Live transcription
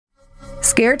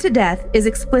Scared to Death is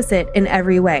explicit in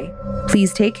every way.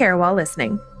 Please take care while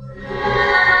listening.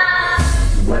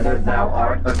 Whether thou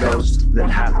art a ghost that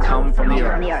hath come from the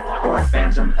earth, or a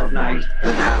phantom of night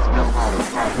that hath no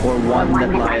home, or one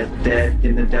that lieth dead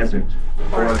in the desert,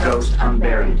 or a ghost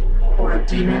unburied, or a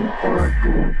demon, or a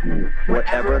ghoul,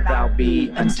 whatever thou be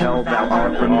until thou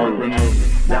art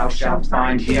removed, thou shalt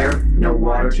find here no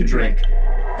water to drink.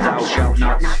 Thou shalt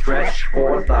not stretch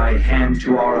forth thy hand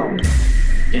to our own.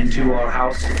 Into our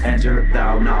house enter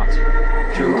thou not.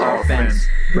 Through our fence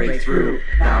break through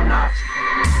thou not.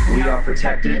 We are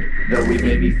protected, though we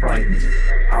may be frightened.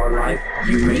 Our life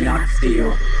you may not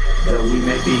steal, though we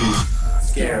may be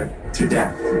scared to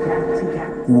death.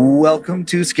 Welcome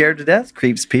to Scared to Death,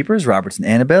 Creeps, Peepers, Roberts, and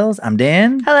Annabelles. I'm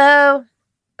Dan. Hello.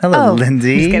 Hello,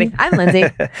 Lindsay. Just kidding. I'm Lindsay.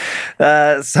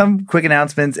 Some quick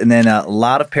announcements and then a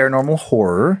lot of paranormal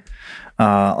horror.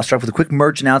 I'll start with a quick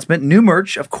merch announcement. New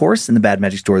merch, of course, in the Bad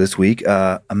Magic store this week.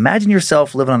 Imagine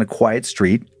yourself living on a quiet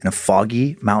street in a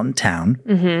foggy mountain town.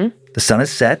 Mm-hmm. The sun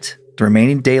is set. The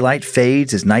remaining daylight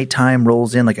fades as nighttime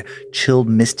rolls in like a chilled,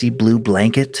 misty blue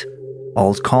blanket.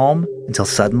 All is calm until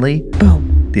suddenly,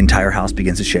 boom, the entire house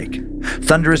begins to shake.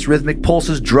 Thunderous rhythmic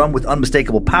pulses drum with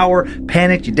unmistakable power.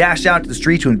 Panicked, you dash out to the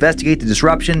street to investigate the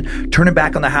disruption. Turning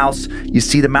back on the house, you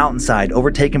see the mountainside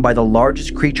overtaken by the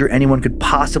largest creature anyone could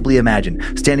possibly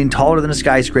imagine, standing taller than a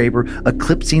skyscraper,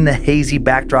 eclipsing the hazy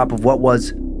backdrop of what was,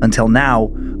 until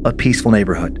now, a peaceful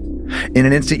neighborhood. In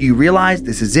an instant, you realize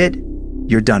this is it.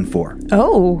 You're done for.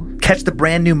 Oh. Catch the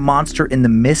brand new Monster in the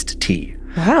Mist tee.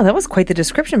 Wow, that was quite the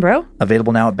description, bro.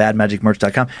 Available now at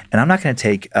badmagicmerch.com. And I'm not going to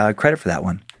take credit for that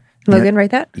one. Logan, write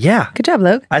that? Yeah. Good job,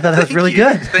 Logan. I thought that was really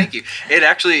good. Thank you. It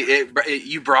actually,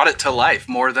 you brought it to life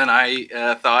more than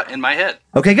I thought in my head.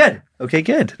 Okay, good.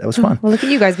 That was fun. Well, look at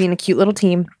you guys being a cute little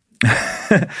team.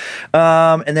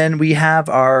 And then we have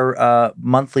our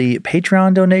monthly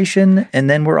Patreon donation, and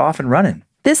then we're off and running.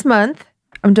 This month,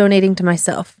 I'm donating to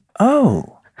myself.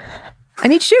 Oh. I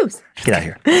need shoes. Get out of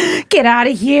here. Get out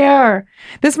of here.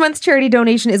 This month's charity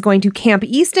donation is going to Camp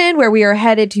Easton, where we are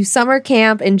headed to summer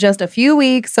camp in just a few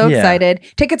weeks. So excited.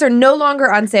 Tickets are no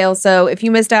longer on sale. So if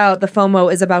you missed out, the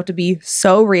FOMO is about to be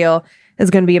so real. It's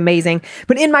going to be amazing.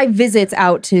 But in my visits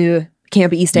out to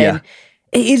Camp Easton,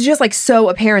 it's just like so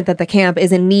apparent that the camp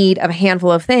is in need of a handful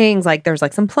of things. Like there's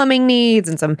like some plumbing needs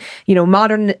and some,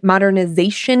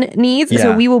 modernization needs. Yeah.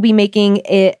 So we will be making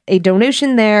a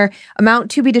donation there,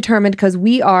 amount to be determined, because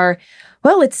we are,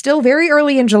 well, it's still very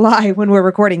early in July when we're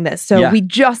recording this. So we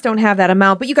just don't have that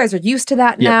amount, but you guys are used to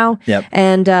that now. Yep.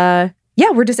 And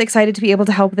we're just excited to be able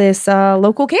to help this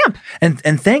local camp. And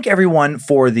thank everyone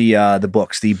for the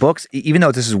books. The books, even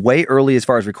though this is way early as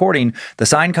far as recording, the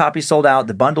signed copies sold out,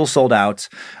 the bundles sold out.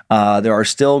 There are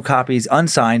still copies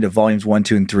unsigned of volumes 1,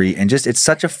 2, and 3. And just, it's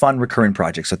such a fun recurring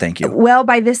project. So thank you. Well,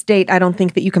 by this date, I don't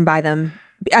think that you can buy them.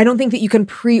 I don't think that you can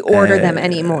pre-order them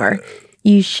anymore.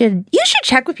 You should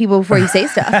check with people before you say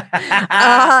stuff.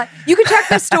 You can check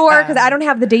the store, because I don't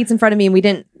have the dates in front of me and we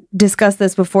didn't discuss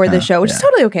this before the show, which is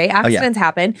totally okay. Accidents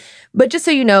happen. But just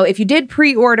so you know, if you did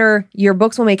pre-order, your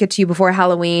books will make it to you before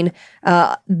Halloween.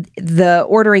 The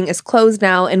ordering is closed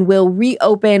now and will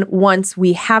reopen once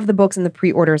we have the books and the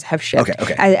pre-orders have shipped,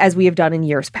 as we have done in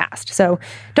years past. So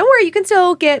don't worry, you can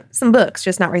still get some books,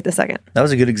 just not right this second. That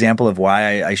was a good example of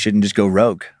why I shouldn't just go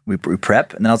rogue. We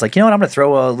prep, and then I was like, you know what, I'm going to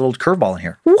throw a little curveball in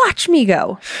here. Watch me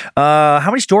go.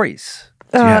 How many stories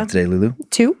do you have today, Lulu?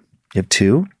 2. You have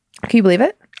 2? Can you believe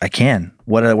it? I can.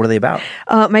 What are they about?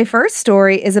 My first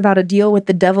story is about a deal with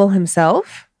the devil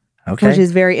himself, which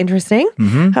is very interesting.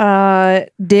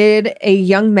 Mm-hmm. Did a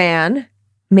young man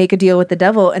make a deal with the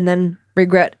devil and then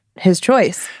regret his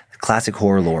choice? Classic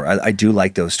horror lore. I do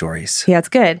like those stories. Yeah, it's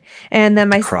good. And then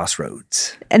my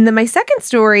crossroads. And then my second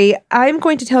story, I'm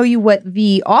going to tell you what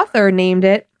the author named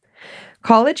it: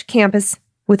 College Campus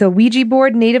with a Ouija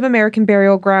board, Native American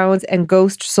burial grounds, and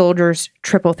ghost soldiers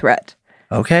triple threat.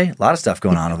 Okay, a lot of stuff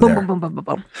going on over there. Boom, boom, boom,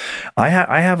 boom. I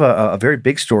have a very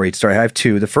big story to start. I have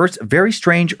 2. The first, very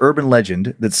strange urban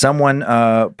legend that someone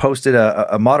posted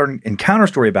a modern encounter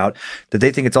story about that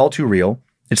they think it's all too real.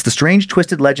 It's the strange,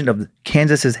 twisted legend of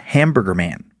Kansas's Hamburger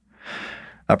Man.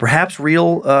 Perhaps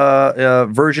real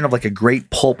version of like a great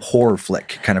pulp horror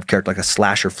flick kind of character, like a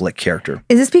slasher flick character.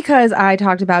 Is this because I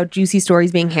talked about juicy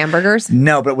stories being hamburgers?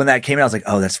 No, but when that came out, I was like,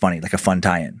 oh, that's funny, like a fun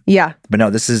tie-in. Yeah. But no,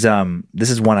 this is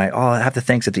one I have the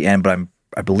thanks at the end, but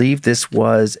I believe this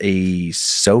was a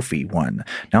Sophie one.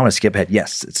 Now I'm going to skip ahead.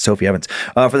 Yes, it's Sophie Evans.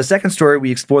 For the second story,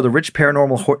 we explore the rich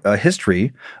paranormal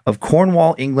history of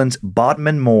Cornwall, England's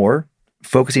Bodmin Moor,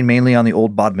 focusing mainly on the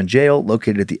old Bodmin jail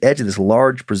located at the edge of this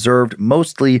large, preserved,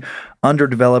 mostly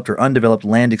underdeveloped or undeveloped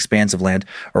large expanse of land.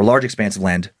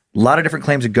 A lot of different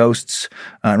claims of ghosts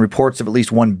and reports of at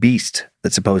least one beast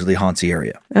that supposedly haunts the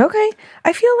area. Okay.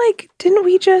 I feel like, didn't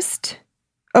we just...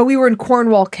 Oh, we were in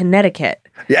Cornwall, Connecticut.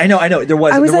 Yeah, I know. There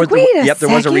was. I was there like, was, wait a Yep, there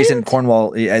was a second? recent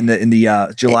Cornwall in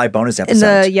the July bonus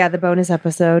episode. The bonus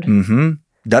episode. Mm-hmm.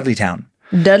 Dudleytown.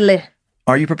 Dudley.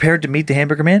 Are you prepared to meet the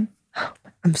Hamburger Man?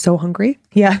 I'm so hungry.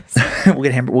 Yes. We'll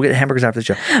get hamburgers after the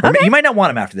show. Okay. You might not want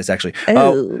them after this, actually.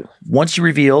 Oh. Once you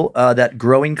reveal that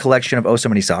growing collection of oh so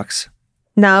many socks.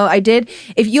 No, I did.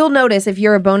 If you'll notice, if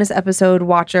you're a bonus episode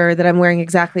watcher, that I'm wearing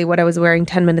exactly what I was wearing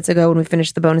 10 minutes ago when we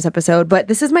finished the bonus episode. But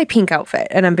this is my pink outfit,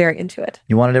 and I'm very into it.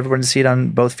 You wanted everyone to see it on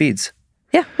both feeds.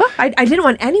 Yeah. Well, I didn't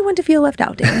want anyone to feel left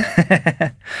out,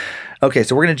 Dan. Okay,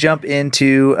 so we're going to jump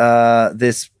into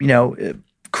this,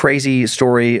 crazy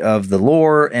story of the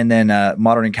lore and then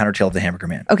modern encounter tale of the Hamburger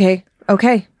Man. Okay.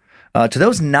 To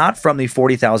those not from the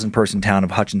 40,000 person town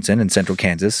of Hutchinson in central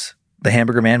Kansas, the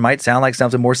Hamburger Man might sound like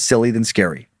something more silly than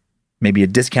scary. Maybe a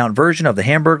discount version of the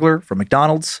Hamburglar from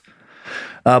McDonald's.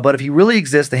 But if he really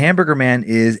exists, the Hamburger Man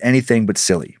is anything but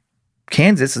silly.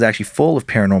 Kansas is actually full of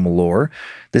paranormal lore.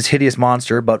 This hideous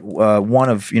monster, but one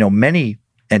of many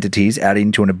entities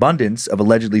adding to an abundance of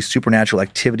allegedly supernatural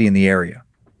activity in the area.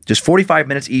 Just 45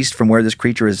 minutes east from where this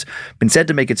creature has been said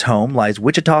to make its home lies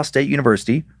Wichita State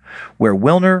University, where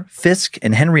Wilner, Fisk,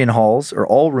 and Henry halls are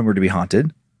all rumored to be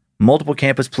haunted. Multiple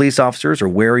campus police officers are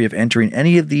wary of entering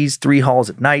any of these three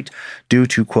halls at night due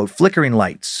to, quote, flickering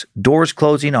lights, doors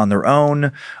closing on their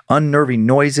own, unnerving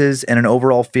noises, and an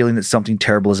overall feeling that something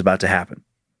terrible is about to happen.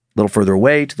 A little further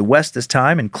away, to the west this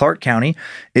time, in Clark County,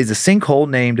 is a sinkhole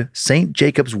named St.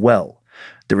 Jacob's Well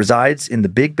that resides in the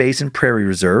Big Basin Prairie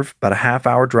Reserve, about a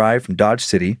half-hour drive from Dodge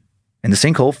City, and the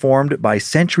sinkhole formed by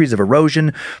centuries of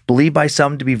erosion, believed by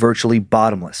some to be virtually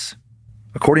bottomless.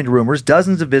 According to rumors,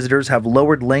 dozens of visitors have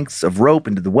lowered lengths of rope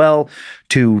into the well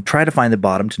to try to find the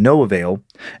bottom to no avail,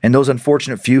 and those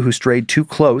unfortunate few who strayed too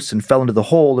close and fell into the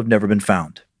hole have never been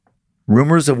found.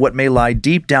 Rumors of what may lie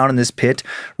deep down in this pit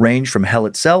range from hell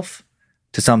itself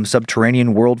to some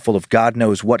subterranean world full of God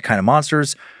knows what kind of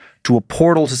monsters to a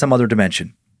portal to some other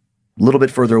dimension. A little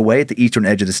bit further away at the eastern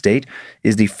edge of the state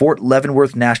is the Fort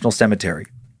Leavenworth National Cemetery,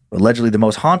 allegedly the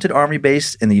most haunted army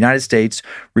base in the United States,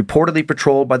 reportedly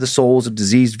patrolled by the souls of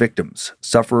diseased victims,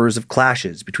 sufferers of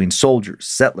clashes between soldiers,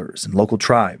 settlers, and local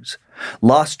tribes,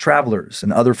 lost travelers,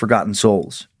 and other forgotten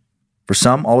souls. For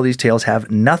some, all of these tales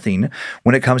have nothing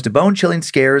when it comes to bone-chilling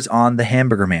scares on the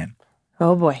Hamburger Man.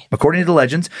 Oh, boy. According to the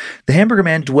legends, the Hamburger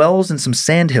Man dwells in some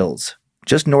sandhills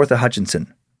just north of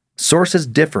Hutchinson. Sources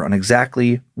differ on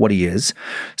exactly what he is.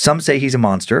 Some say he's a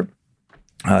monster.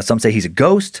 Some say he's a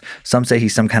ghost. Some say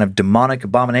he's some kind of demonic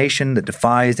abomination that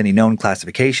defies any known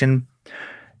classification.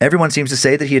 Everyone seems to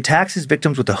say that he attacks his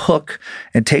victims with a hook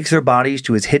and takes their bodies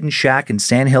to his hidden shack in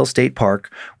Sandhill State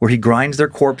Park, where he grinds their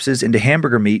corpses into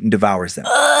hamburger meat and devours them.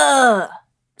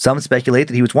 Some speculate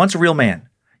that he was once a real man,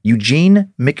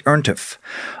 Eugene McErntef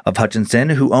of Hutchinson,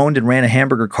 who owned and ran a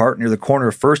hamburger cart near the corner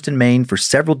of First and Main for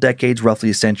several decades,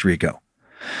 roughly a century ago.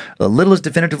 Little is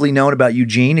definitively known about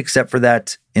Eugene, except for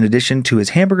that, in addition to his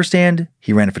hamburger stand,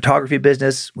 he ran a photography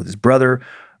business with his brother,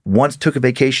 once took a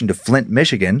vacation to Flint,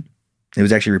 Michigan. It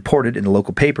was actually reported in the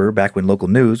local paper back when local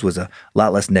news was a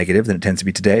lot less negative than it tends to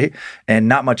be today, and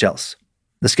not much else.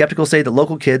 The skeptical say that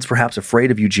local kids, perhaps afraid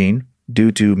of Eugene,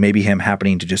 due to maybe him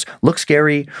happening to just look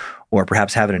scary, or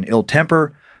perhaps having an ill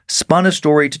temper, spun a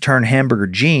story to turn Hamburger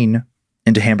Gene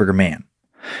into Hamburger Man.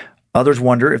 Others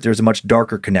wonder if there's a much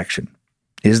darker connection.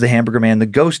 Is the Hamburger Man the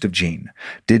ghost of Gene?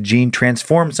 Did Gene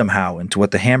transform somehow into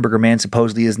what the Hamburger Man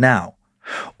supposedly is now?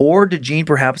 Or did Gene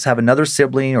perhaps have another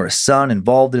sibling or a son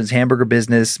involved in his hamburger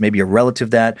business, maybe a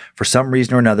relative that, for some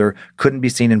reason or another, couldn't be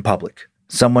seen in public?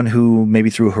 Someone who, maybe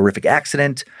through a horrific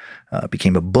accident,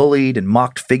 became a bullied and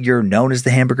mocked figure known as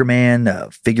the Hamburger Man,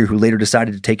 a figure who later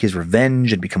decided to take his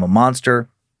revenge and become a monster.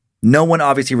 No one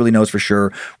obviously really knows for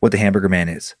sure what the Hamburger Man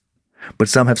is. But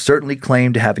some have certainly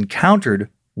claimed to have encountered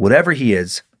whatever he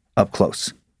is up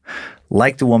close,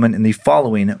 like the woman in the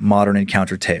following modern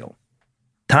encounter tale.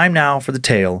 Time now for the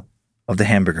tale of the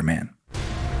Hamburger Man.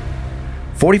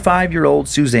 45-year-old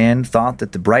Suzanne thought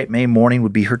that the bright May morning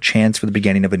would be her chance for the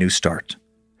beginning of a new start.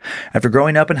 After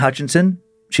growing up in Hutchinson,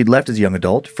 she'd left as a young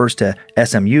adult, first to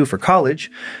SMU for college,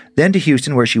 then to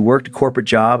Houston where she worked a corporate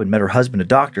job and met her husband, a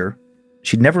doctor.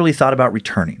 She'd never really thought about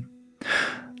returning.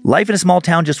 Life in a small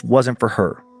town just wasn't for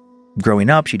her. Growing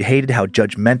up, she'd hated how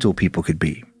judgmental people could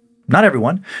be. Not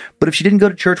everyone, but if she didn't go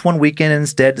to church one weekend and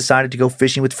instead decided to go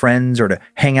fishing with friends or to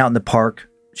hang out in the park,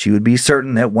 she would be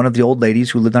certain that one of the old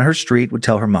ladies who lived on her street would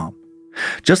tell her mom.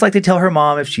 Just like they tell her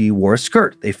mom if she wore a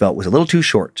skirt they felt was a little too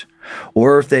short,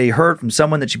 or if they heard from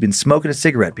someone that she'd been smoking a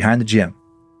cigarette behind the gym.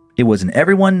 It was an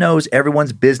everyone knows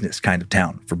everyone's business kind of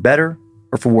town, for better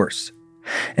or for worse.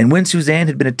 And when Suzanne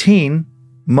had been a teen,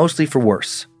 mostly for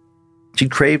worse. She'd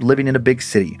craved living in a big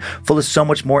city, full of so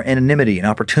much more anonymity and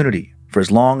opportunity for as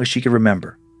long as she could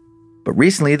remember. But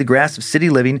recently, the grass of city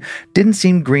living didn't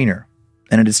seem greener,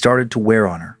 and it had started to wear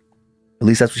on her. At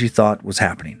least that's what she thought was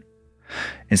happening.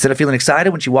 Instead of feeling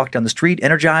excited when she walked down the street,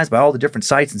 energized by all the different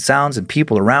sights and sounds and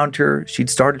people around her, she'd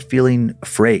started feeling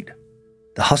afraid.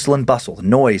 The hustle and bustle, the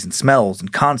noise and smells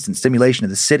and constant stimulation of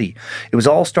the city, it was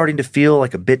all starting to feel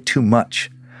like a bit too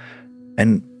much.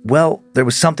 And, well, there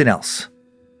was something else.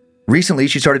 Recently,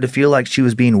 she started to feel like she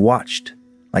was being watched.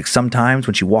 Like sometimes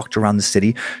when she walked around the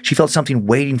city, she felt something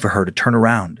waiting for her to turn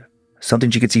around. Something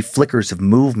she could see flickers of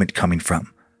movement coming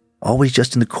from. Always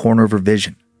just in the corner of her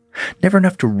vision. Never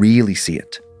enough to really see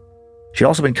it. She'd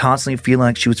also been constantly feeling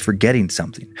like she was forgetting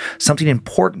something. Something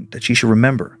important that she should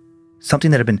remember.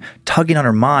 Something that had been tugging on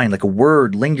her mind like a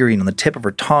word lingering on the tip of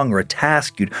her tongue or a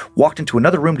task you'd walked into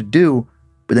another room to do,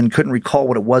 but then couldn't recall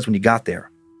what it was when you got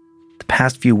there. The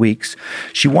past few weeks,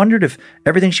 she wondered if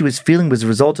everything she was feeling was a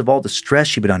result of all the stress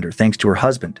she'd been under thanks to her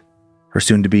husband, her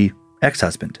soon-to-be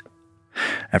ex-husband.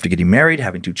 After getting married,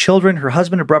 having 2 children, her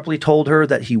husband abruptly told her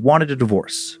that he wanted a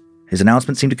divorce. His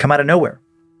announcement seemed to come out of nowhere,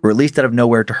 or at least out of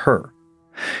nowhere to her.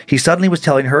 He suddenly was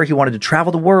telling her he wanted to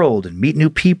travel the world and meet new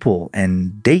people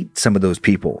and date some of those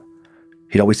people.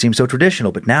 He'd always seemed so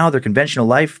traditional, but now their conventional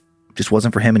life just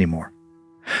wasn't for him anymore.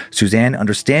 Suzanne,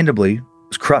 understandably,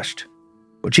 was crushed.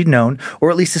 But she'd known, or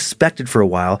at least suspected for a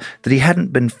while, that he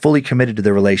hadn't been fully committed to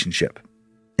their relationship.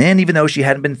 And even though she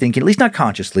hadn't been thinking, at least not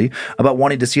consciously, about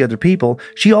wanting to see other people,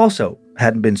 she also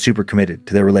hadn't been super committed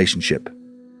to their relationship.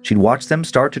 She'd watched them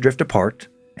start to drift apart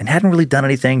and hadn't really done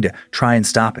anything to try and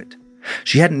stop it.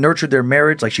 She hadn't nurtured their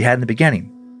marriage like she had in the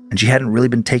beginning, and she hadn't really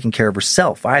been taking care of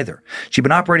herself either. She'd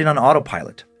been operating on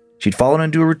autopilot. She'd fallen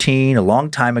into a routine a long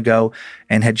time ago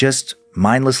and had just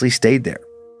mindlessly stayed there.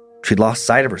 She'd lost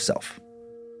sight of herself.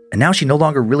 And now she no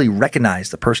longer really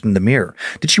recognized the person in the mirror.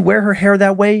 Did she wear her hair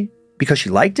that way because she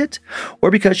liked it, or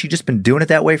because she'd just been doing it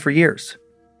that way for years?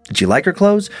 Did she like her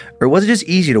clothes, or was it just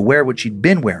easy to wear what she'd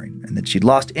been wearing, and that she'd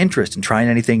lost interest in trying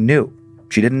anything new?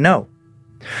 She didn't know.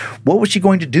 What was she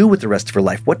going to do with the rest of her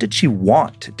life? What did she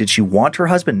want? Did she want her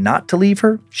husband not to leave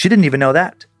her? She didn't even know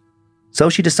that. So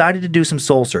she decided to do some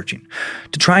soul searching,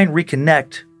 to try and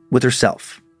reconnect with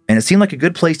herself. And it seemed like a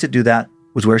good place to do that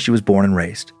was where she was born and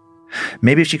raised.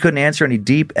 Maybe if she couldn't answer any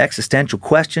deep existential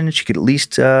questions, she could at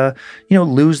least,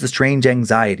 lose the strange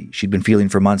anxiety she'd been feeling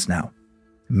for months now.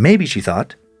 Maybe, she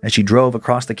thought, as she drove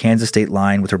across the Kansas state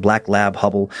line with her black lab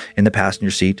Hubble in the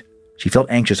passenger seat, she felt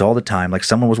anxious all the time, like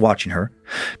someone was watching her,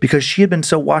 because she had been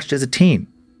so watched as a teen.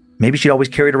 Maybe she'd always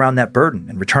carried around that burden,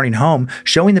 and returning home,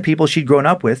 showing the people she'd grown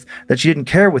up with that she didn't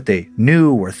care what they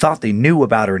knew or thought they knew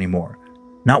about her anymore.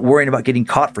 Not worrying about getting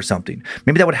caught for something.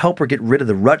 Maybe that would help her get rid of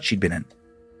the rut she'd been in.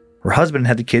 Her husband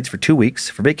had the kids for 2 weeks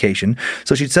for vacation,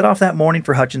 so she'd set off that morning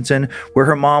for Hutchinson, where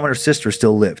her mom and her sister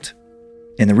still lived.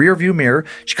 In the rearview mirror,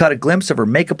 she caught a glimpse of her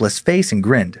makeupless face and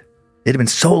grinned. It had been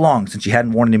so long since she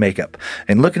hadn't worn any makeup,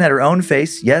 and looking at her own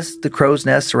face, yes, the crow's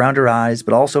nests around her eyes,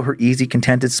 but also her easy,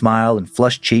 contented smile and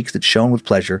flushed cheeks that shone with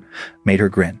pleasure, made her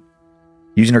grin.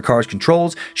 Using her car's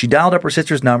controls, she dialed up her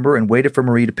sister's number and waited for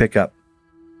Marie to pick up.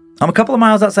 "I'm a couple of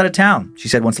miles outside of town," she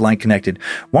said once the line connected.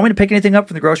 "Want me to pick anything up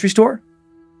from the grocery store?"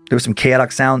 There were some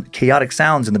chaotic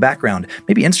sounds in the background,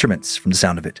 maybe instruments from the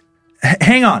sound of it.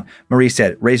 "Hang on," Marie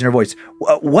said, raising her voice.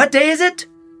 "What day is it?"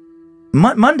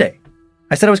 Monday.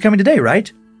 I said I was coming today, right?"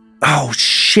 "Oh,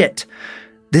 shit.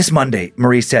 This Monday,"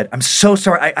 Marie said. "I'm so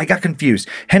sorry. I got confused.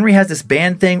 Henry has this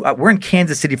band thing. We're in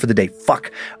Kansas City for the day. Fuck.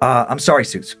 I'm sorry,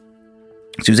 Suze."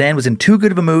 Suzanne was in too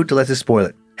good of a mood to let this spoil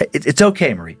it. "Hey, it's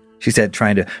okay, Marie," she said,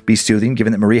 trying to be soothing,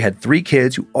 given that Marie had 3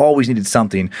 kids who always needed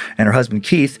something, and her husband,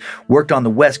 Keith, worked on the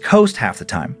West Coast half the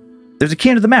time. "There's a key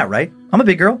under the mat, right? I'm a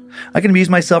big girl. I can amuse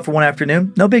myself for one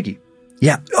afternoon. No biggie."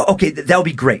 "Yeah, okay, that would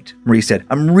be great," Marie said.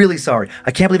 "I'm really sorry.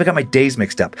 I can't believe I got my days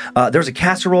mixed up. There's a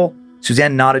casserole."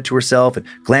 Suzanne nodded to herself and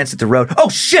glanced at the road. "Oh,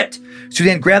 shit!"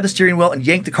 Suzanne grabbed the steering wheel and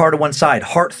yanked the car to one side,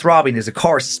 heart throbbing as the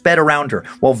car sped around her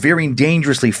while veering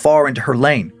dangerously far into her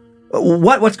lane.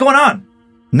 What's going on?"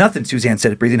 "Nothing," Suzanne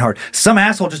said, breathing hard. "Some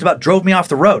asshole just about drove me off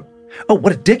the road." "Oh,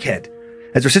 what a dickhead."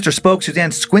 As her sister spoke,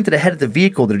 Suzanne squinted ahead at the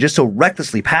vehicle that had just so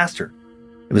recklessly passed her.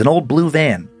 It was an old blue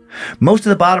van. Most of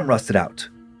the bottom rusted out,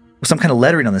 with some kind of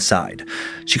lettering on the side.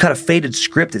 She caught a faded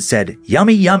script that said,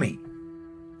 "Yummy, yummy."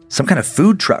 Some kind of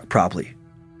food truck, probably.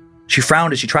 She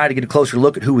frowned as she tried to get a closer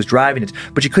look at who was driving it,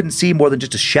 but she couldn't see more than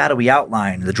just a shadowy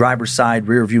outline in the driver's side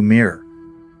rearview mirror.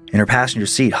 In her passenger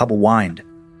seat, Hubble whined.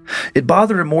 It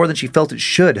bothered her more than she felt it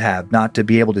should have not to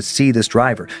be able to see this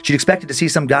driver. She'd expected to see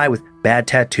some guy with bad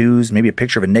tattoos, maybe a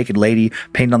picture of a naked lady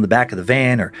painted on the back of the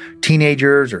van, or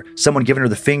teenagers, or someone giving her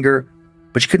the finger,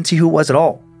 but she couldn't see who it was at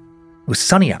all. It was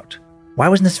sunny out. Why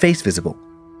wasn't his face visible?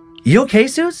 "You okay,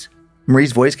 Suze?"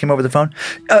 Marie's voice came over the phone.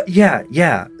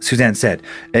 Yeah, Suzanne said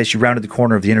as she rounded the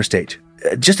corner of the interstate.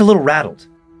 Just a little rattled."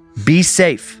 "Be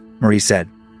safe," Marie said.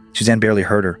 Suzanne barely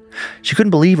heard her. She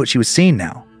couldn't believe what she was seeing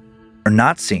now. Or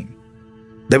not seeing.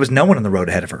 There was no one on the road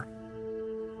ahead of her.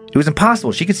 It was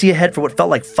impossible. She could see ahead for what felt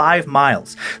like 5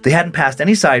 miles. They hadn't passed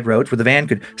any side roads where the van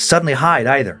could suddenly hide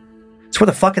either. So where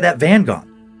the fuck had that van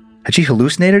gone? Had she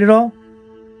hallucinated at all?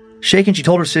 Shaken, she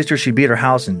told her sister she'd be at her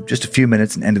house in just a few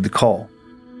minutes and ended the call.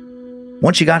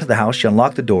 Once she got to the house, she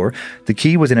unlocked the door. The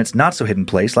key was in its not-so-hidden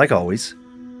place, like always.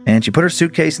 And she put her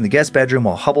suitcase in the guest bedroom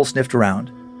while Hubble sniffed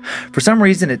around. For some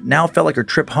reason, it now felt like her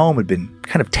trip home had been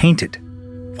kind of tainted.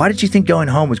 Why did she think going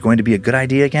home was going to be a good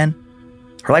idea again?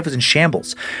 Her life was in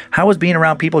shambles. How was being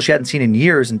around people she hadn't seen in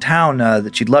years in town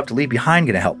that she'd love to leave behind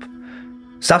going to help?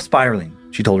 Stop spiraling,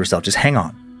 she told herself. Just hang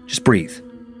on. Just breathe.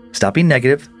 Stop being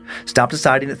negative. Stop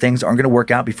deciding that things aren't going to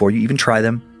work out before you even try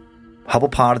them. Hubble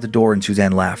pawed at the door and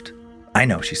Suzanne laughed. "I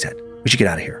know," she said. "We should get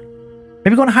out of here.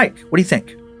 Maybe go on a hike. What do you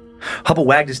think?" Hubble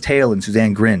wagged his tail and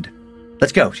Suzanne grinned.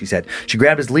 "Let's go," she said. She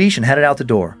grabbed his leash and headed out the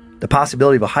door. The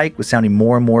possibility of a hike was sounding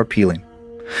more and more appealing.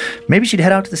 Maybe she'd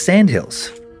head out to the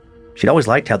sandhills. She'd always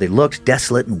liked how they looked,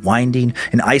 desolate and winding,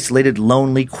 an isolated,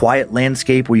 lonely, quiet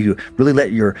landscape where you really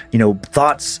let your,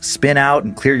 thoughts spin out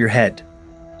and clear your head.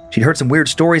 She'd heard some weird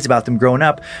stories about them growing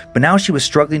up, but now she was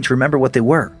struggling to remember what they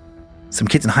were. Some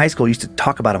kids in high school used to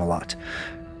talk about them a lot.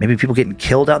 Maybe people getting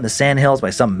killed out in the sandhills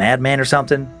by some madman or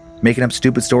something, making up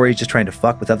stupid stories just trying to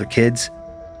fuck with other kids.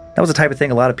 That was the type of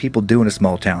thing a lot of people do in a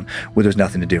small town where there's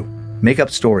nothing to do. Make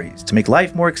up stories to make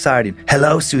life more exciting.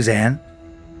 "Hello, Suzanne."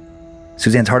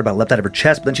 Suzanne's heart about leapt out of her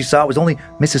chest, but then she saw it was only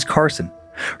Mrs. Carson,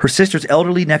 her sister's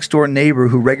elderly next-door neighbor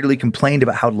who regularly complained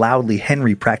about how loudly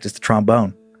Henry practiced the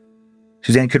trombone.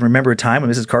 Suzanne couldn't remember a time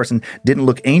when Mrs. Carson didn't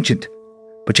look ancient,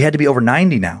 but she had to be over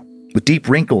 90 now, with deep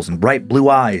wrinkles and bright blue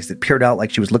eyes that peered out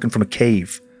like she was looking from a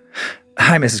cave.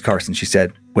 "Hi, Mrs. Carson," she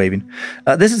said, waving.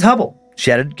 "This is Hubble,"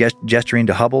 she added, gesturing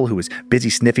to Hubble, who was busy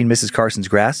sniffing Mrs. Carson's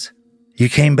grass. "You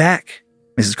came back,"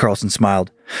 Mrs. Carson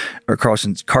smiled,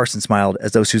 Carson smiled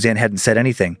as though Suzanne hadn't said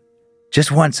anything.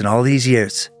 "Just once in all these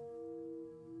years."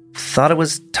 "Thought it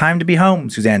was time to be home,"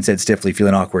 Suzanne said stiffly,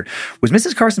 feeling awkward. Was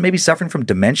Mrs. Carson maybe suffering from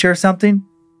dementia or something?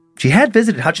 She had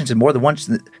visited Hutchinson more than once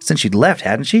since she'd left,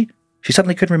 hadn't she? She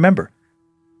suddenly couldn't remember.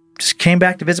 "Just came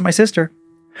back to visit my sister."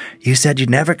 "You said you'd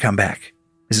never come back,"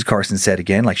 Mrs. Carson said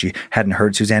again, like she hadn't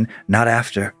heard Suzanne. "Not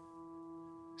after."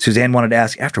 Suzanne wanted to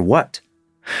ask, after what?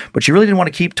 But she really didn't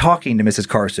want to keep talking to Mrs.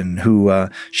 Carson, who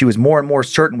she was more and more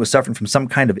certain was suffering from some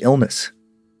kind of illness.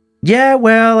 "Yeah,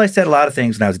 well, I said a lot of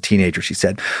things when I was a teenager," she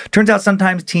said. "Turns out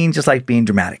sometimes teens just like being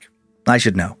dramatic. I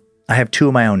should know. I have 2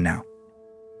 of my own now."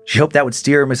 She hoped that would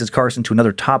steer Mrs. Carson to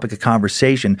another topic of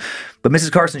conversation, but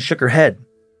Mrs. Carson shook her head.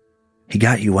 "He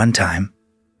got you one time,"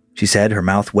 she said, her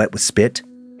mouth wet with spit.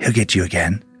 "He'll get you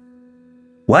again."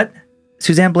 "What?"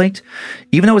 Suzanne blinked.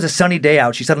 Even though it was a sunny day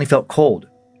out, she suddenly felt cold.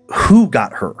 Who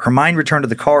got her? Her mind returned to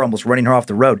the car, almost running her off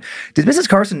the road. Did Mrs.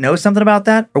 Carson know something about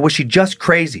that, or was she just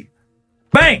crazy?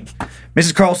 Bang!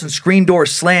 Mrs. Carson's screen door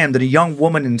slammed and a young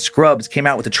woman in scrubs came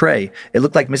out with a tray. It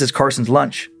looked like Mrs. Carson's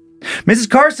lunch. Mrs.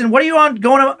 Carson, what are you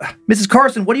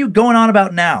going on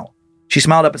about now?" She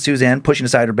smiled up at Suzanne, pushing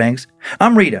aside her bangs.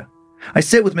 "I'm Rita. I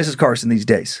sit with Mrs. Carson these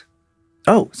days."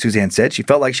 "Oh," Suzanne said. She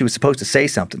felt like she was supposed to say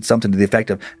something to the effect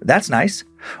of, "That's nice,"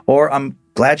 or "I'm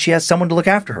glad she has someone to look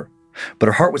after her." But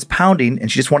her heart was pounding and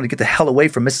she just wanted to get the hell away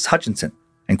from Mrs. Hutchinson,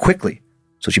 and quickly.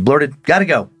 So she blurted, "Gotta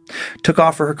go," took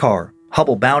off for her car,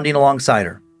 Hubble bounding alongside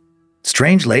her.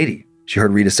 "Strange lady," she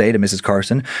heard Rita say to Mrs.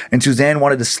 Carson, and Suzanne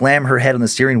wanted to slam her head on the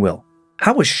steering wheel.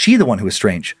 How was she the one who was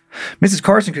strange? Mrs.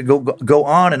 Carson could go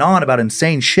on and on about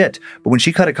insane shit, but when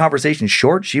she cut a conversation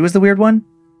short, she was the weird one?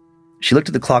 She looked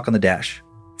at the clock on the dash.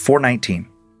 4:19.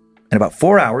 In about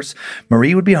 4 hours,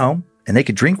 Marie would be home, and they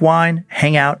could drink wine,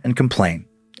 hang out, and complain.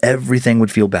 Everything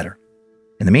would feel better.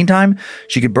 In the meantime,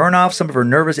 she could burn off some of her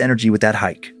nervous energy with that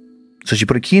hike. So she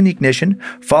put a key in the ignition,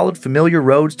 followed familiar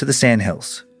roads to the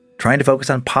sandhills, trying to focus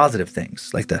on positive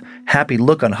things, like the happy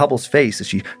look on Hubble's face as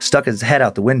she stuck his head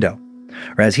out the window,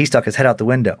 or as he stuck his head out the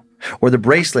window, or the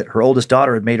bracelet her oldest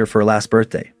daughter had made her for her last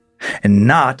birthday, and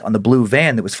not on the blue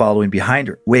van that was following behind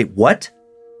her. Wait, what?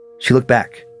 She looked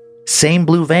back. Same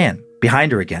blue van,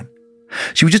 behind her again.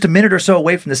 She was just a minute or so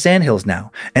away from the sandhills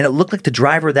now, and it looked like the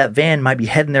driver of that van might be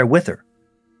heading there with her.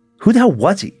 Who the hell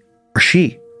was he? Or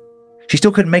she? She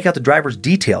still couldn't make out the driver's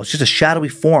details, just a shadowy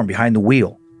form behind the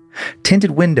wheel.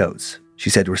 Tinted windows, she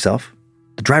said to herself.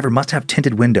 The driver must have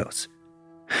tinted windows.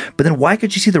 But then why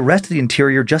could she see the rest of the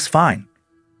interior just fine?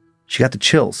 She got the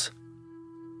chills.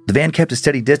 The van kept a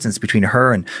steady distance between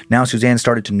her, and now Suzanne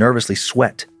started to nervously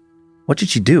sweat. What should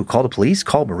she do? Call the police?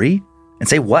 Call Marie? And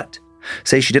say what?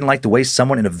 Say she didn't like the way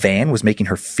someone in a van was making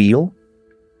her feel?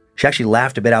 She actually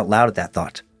laughed a bit out loud at that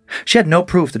thought. She had no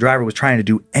proof the driver was trying to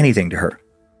do anything to her.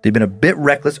 They'd been a bit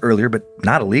reckless earlier, but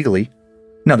not illegally.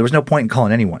 No, there was no point in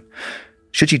calling anyone.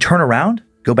 Should she turn around?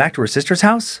 Go back to her sister's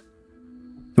house?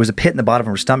 There was a pit in the bottom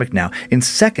of her stomach now. In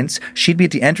seconds, she'd be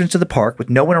at the entrance to the park with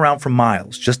no one around for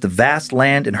miles, just the vast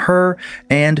land and her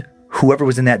and whoever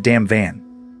was in that damn van.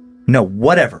 No,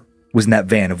 whatever was in that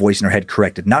van, a voice in her head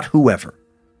corrected, not whoever.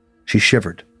 She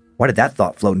shivered. Why did that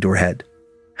thought float into her head?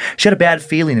 She had a bad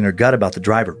feeling in her gut about the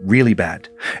driver, really bad,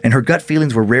 and her gut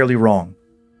feelings were rarely wrong.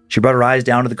 She brought her eyes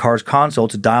down to the car's console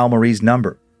to dial Marie's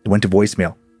number. It went to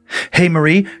voicemail. Hey,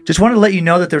 Marie, just wanted to let you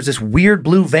know that there's this weird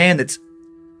blue van that's...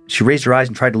 She raised her eyes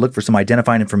and tried to look for some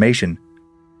identifying information,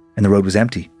 and the road was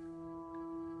empty.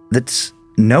 That's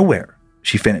nowhere,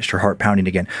 she finished, her heart pounding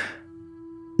again.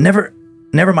 Never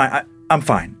mind, I'm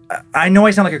fine. I know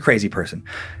I sound like a crazy person.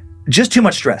 Just too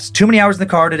much stress, too many hours in the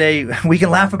car today. We can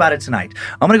laugh about it tonight.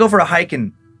 I'm going to go for a hike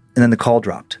and then the call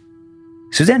dropped.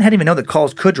 Suzanne hadn't even known that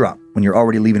calls could drop when you're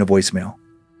already leaving a voicemail.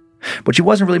 But she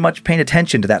wasn't really much paying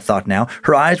attention to that thought now.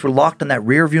 Her eyes were locked on that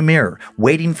rearview mirror,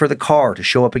 waiting for the car to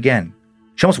show up again.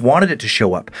 She almost wanted it to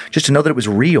show up, just to know that it was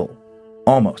real.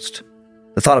 Almost.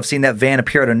 The thought of seeing that van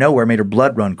appear out of nowhere made her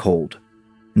blood run cold.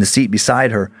 In the seat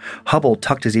beside her, Hubble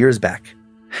tucked his ears back.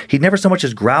 He'd never so much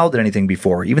as growled at anything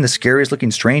before. Even the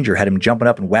scariest-looking stranger had him jumping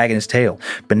up and wagging his tail.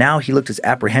 But now he looked as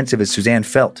apprehensive as Suzanne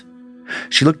felt.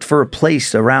 She looked for a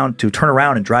place around to turn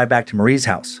around and drive back to Marie's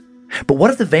house. But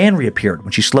what if the van reappeared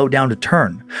when she slowed down to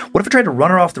turn? What if it tried to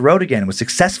run her off the road again and was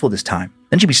successful this time?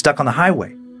 Then she'd be stuck on the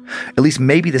highway. At least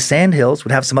maybe the sandhills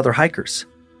would have some other hikers.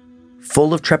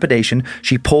 Full of trepidation,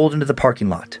 she pulled into the parking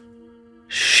lot.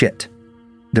 Shit.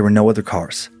 There were no other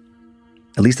cars.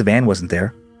 At least the van wasn't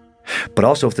there. But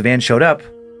also, if the van showed up,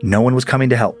 no one was coming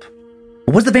to help.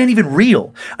 Was the van even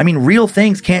real? I mean, real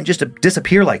things can't just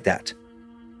disappear like that.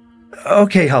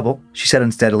 Okay, Hubble, she said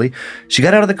unsteadily. She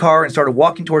got out of the car and started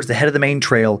walking towards the head of the main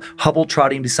trail, Hubble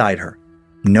trotting beside her.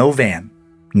 No van.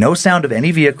 No sound of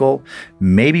any vehicle.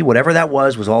 Maybe whatever that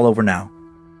was all over now.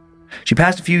 She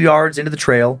passed a few yards into the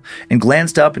trail and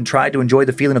glanced up and tried to enjoy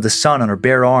the feeling of the sun on her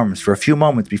bare arms for a few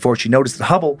moments before she noticed that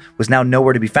Hubble was now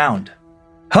nowhere to be found.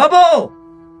 Hubble!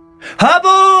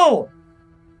 Hubble!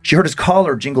 She heard his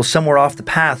collar jingle somewhere off the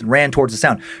path and ran towards the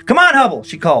sound. Come on, Hubble,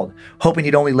 she called, hoping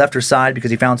he'd only left her side because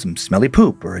he found some smelly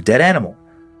poop or a dead animal.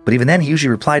 But even then, he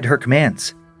usually replied to her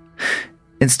commands.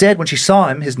 Instead, when she saw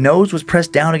him, his nose was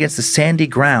pressed down against the sandy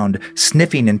ground,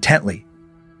 sniffing intently.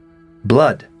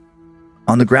 Blood.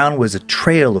 On the ground was a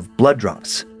trail of blood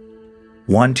drops.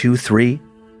 1, 2, 3,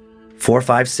 4,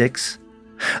 5, 6.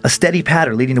 A steady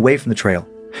patter leading away from the trail.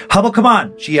 Hubble, come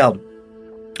on, she yelled,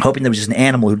 hoping there was just an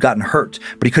animal who'd gotten hurt,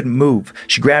 but he couldn't move.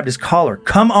 She grabbed his collar.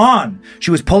 Come on!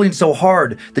 She was pulling so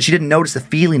hard that she didn't notice the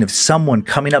feeling of someone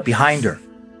coming up behind her.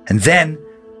 And then,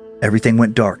 everything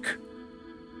went dark.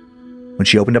 When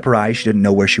she opened up her eyes, she didn't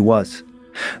know where she was.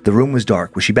 The room was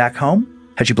dark. Was she back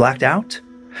home? Had she blacked out?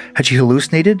 Had she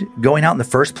hallucinated going out in the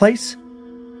first place?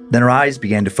 Then her eyes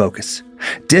began to focus.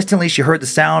 Distantly, she heard the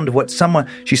sound of what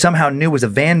she somehow knew was a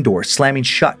van door slamming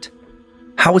shut.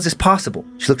 How was this possible?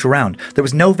 She looked around. There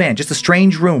was no van, just a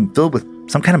strange room filled with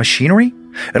some kind of machinery.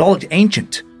 It all looked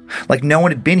ancient, like no one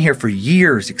had been here for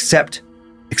years except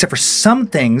for some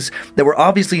things that were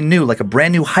obviously new, like a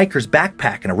brand new hiker's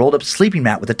backpack and a rolled up sleeping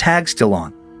mat with a tag still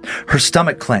on. Her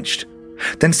stomach clenched.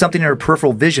 Then something in her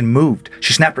peripheral vision moved.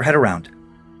 She snapped her head around.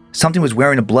 Something was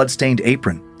wearing a blood-stained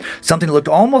apron. Something that looked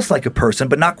almost like a person,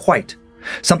 but not quite.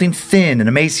 Something thin and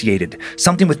emaciated.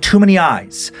 Something with too many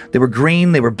eyes. They were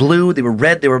green, they were blue, they were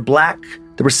red, they were black.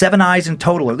 There were 7 eyes in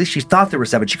total, or at least she thought there were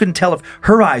 7. She couldn't tell if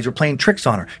her eyes were playing tricks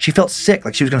on her. She felt sick,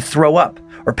 like she was going to throw up,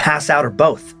 or pass out, or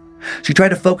both. She tried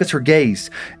to focus her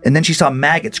gaze, and then she saw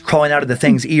maggots crawling out of the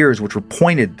thing's ears, which were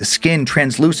pointed, the skin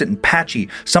translucent and patchy,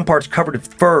 some parts covered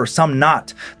with fur, some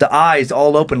not, the eyes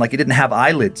all open like it didn't have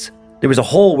eyelids. There was a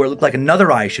hole where it looked like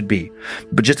another eye should be,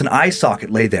 but just an eye socket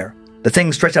lay there. The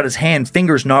thing stretched out his hand,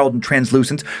 fingers gnarled and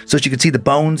translucent, so she could see the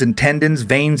bones and tendons,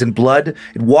 veins and blood.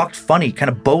 It walked funny, kind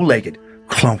of bow-legged.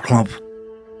 Clump, clump,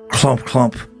 clump,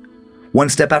 clump. One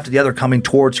step after the other coming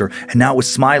towards her, and now it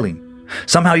was smiling.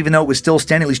 Somehow, even though it was still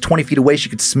standing at least 20 feet away, she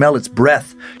could smell its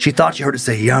breath. She thought she heard it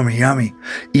say, "Yummy, yummy,"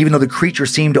 even though the creature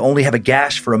seemed to only have a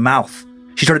gash for a mouth.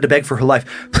 She started to beg for her life.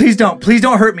 Please don't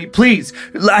hurt me, please.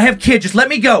 I have kids, just let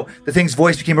me go." The thing's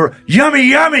voice became "Yummy,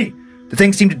 yummy." The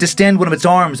thing seemed to distend one of its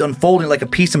arms, unfolding like a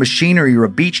piece of machinery or a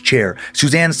beach chair.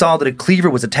 Suzanne saw that a cleaver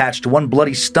was attached to one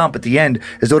bloody stump at the end,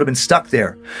 as though it had been stuck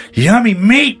there. "Yummy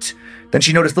meat!" Then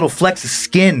she noticed little flecks of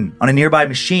skin on a nearby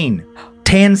machine.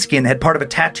 Tan skin had part of a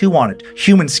tattoo on it.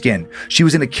 Human skin. She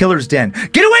was in a killer's den.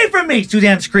 "Get away from me!"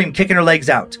 Suzanne screamed, kicking her legs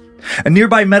out. A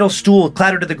nearby metal stool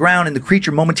clattered to the ground and the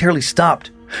creature momentarily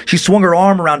stopped. She swung her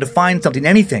arm around to find something,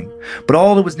 anything. But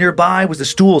all that was nearby was the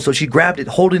stool, so she grabbed it,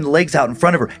 holding the legs out in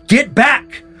front of her. "Get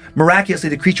back!" Miraculously,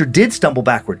 the creature did stumble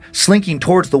backward, slinking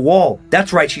towards the wall.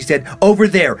 "That's right," she said. "Over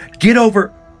there. Get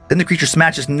over." Then the creature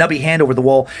smashed his nubby hand over the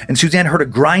wall, and Suzanne heard a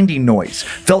grinding noise,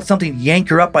 felt something yank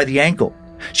her up by the ankle.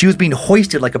 She was being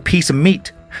hoisted like a piece of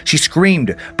meat. She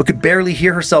screamed, but could barely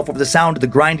hear herself over the sound of the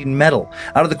grinding metal.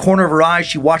 Out of the corner of her eyes,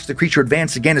 she watched the creature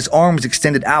advance again, his arms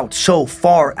extended out, so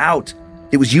far out.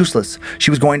 It was useless. She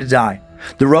was going to die.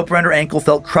 The rope around her ankle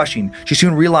felt crushing. She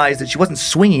soon realized that she wasn't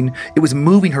swinging, it was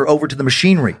moving her over to the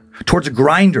machinery, towards a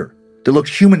grinder that looked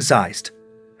human-sized.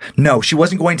 No, she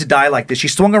wasn't going to die like this. She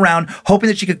swung around, hoping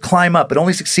that she could climb up, but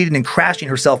only succeeded in crashing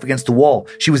herself against the wall.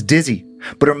 She was dizzy,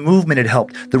 but her movement had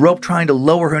helped. The rope trying to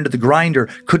lower her into the grinder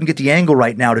couldn't get the angle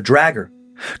right now to drag her.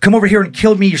 "Come over here and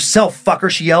kill me yourself, fucker,"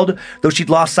 she yelled, though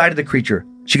she'd lost sight of the creature.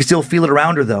 She could still feel it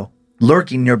around her, though,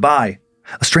 lurking nearby.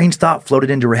 A strange thought floated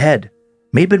into her head.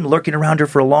 May have been lurking around her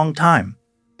for a long time.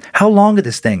 How long had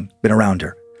this thing been around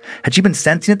her? Had she been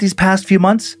sensing it these past few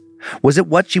months? Was it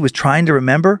what she was trying to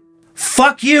remember?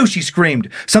 "Fuck you!" she screamed.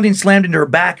 Something slammed into her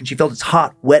back and she felt its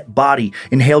hot, wet body,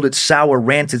 inhaled its sour,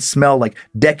 rancid smell like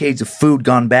decades of food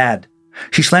gone bad.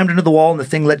 She slammed into the wall and the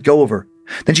thing let go of her.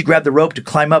 Then she grabbed the rope to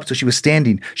climb up so she was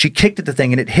standing. She kicked at the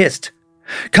thing and it hissed.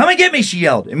 "Come and get me," she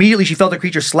yelled. Immediately she felt the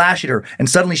creature slash at her, and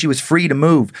suddenly she was free to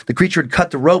move. The creature had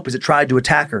cut the rope as it tried to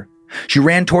attack her. She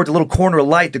ran towards a little corner of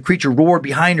light. The creature roared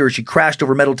behind her as she crashed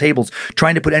over metal tables,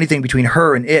 trying to put anything between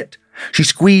her and it. She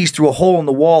squeezed through a hole in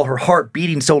the wall, her heart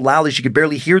beating so loudly she could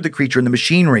barely hear the creature in the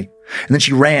machinery. And then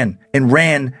she ran and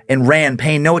ran and ran,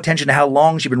 paying no attention to how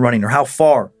long she'd been running or how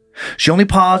far. She only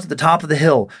paused at the top of the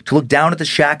hill to look down at the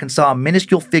shack and saw a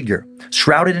minuscule figure,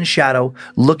 shrouded in shadow,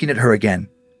 looking at her again.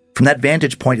 From that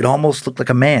vantage point, it almost looked like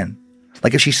a man.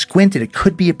 Like if she squinted, it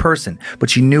could be a person, but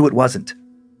she knew it wasn't.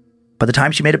 By the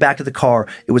time she made it back to the car,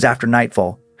 it was after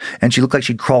nightfall, and she looked like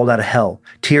she'd crawled out of hell.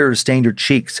 Tears stained her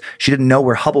cheeks. She didn't know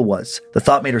where Hubble was. The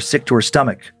thought made her sick to her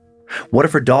stomach. What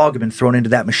if her dog had been thrown into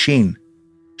that machine?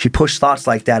 She pushed thoughts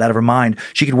like that out of her mind.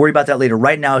 She could worry about that later.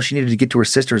 Right now, she needed to get to her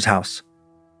sister's house.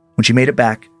 When she made it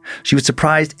back, she was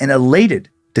surprised and elated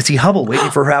to see Hubble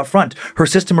waiting for her out front, her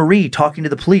sister Marie talking to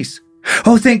the police.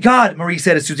 "Oh, thank God," Marie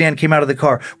said as Suzanne came out of the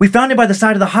car. "We found him by the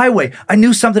side of the highway. I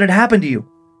knew something had happened to you."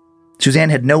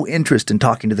 Suzanne had no interest in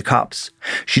talking to the cops.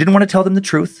 She didn't want to tell them the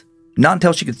truth, not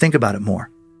until she could think about it more.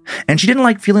 And she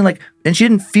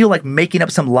didn't feel like making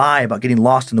up some lie about getting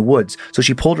lost in the woods, so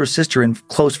she pulled her sister in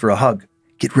close for a hug.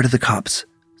 "Get rid of the cops,"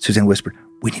 Suzanne whispered.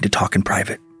 "We need to talk in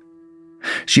private."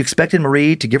 She expected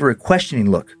Marie to give her a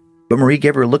questioning look, but Marie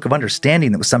gave her a look of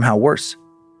understanding that was somehow worse.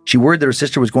 She worried that her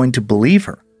sister was going to believe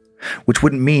her, which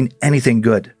wouldn't mean anything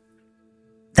good.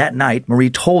 That night, Marie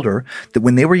told her that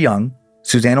when they were young,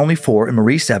 Suzanne only 4 and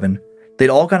Marie 7, they'd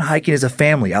all gone hiking as a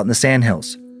family out in the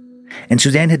sandhills. And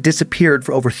Suzanne had disappeared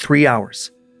for over 3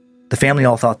 hours. The family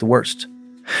all thought the worst.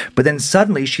 But then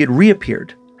suddenly she had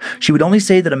reappeared. She would only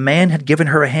say that a man had given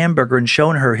her a hamburger and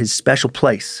shown her his special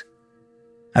place.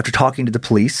 After talking to the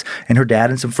police, and her dad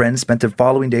and some friends spent the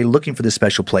following day looking for this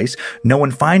special place, no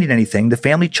one finding anything, the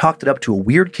family chalked it up to a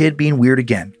weird kid being weird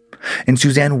again. And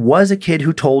Suzanne was a kid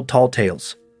who told tall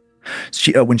tales.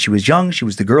 When she was young, she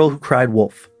was the girl who cried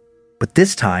wolf. But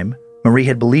this time, Marie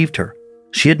had believed her.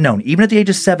 She had known, even at the age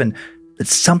of 7, that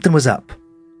something was up.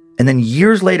 And then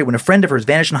years later, when a friend of hers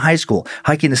vanished in high school,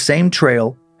 hiking the same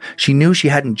trail, she knew she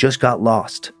hadn't just got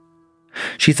lost.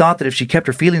 She thought that if she kept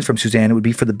her feelings from Suzanne, it would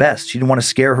be for the best. She didn't want to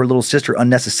scare her little sister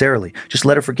unnecessarily. Just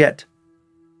let her forget.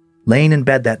 Laying in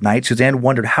bed that night, Suzanne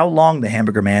wondered how long the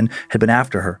hamburger man had been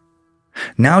after her.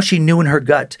 Now she knew in her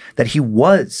gut that he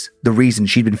was the reason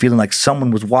she'd been feeling like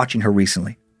someone was watching her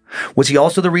recently. Was he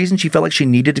also the reason she felt like she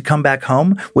needed to come back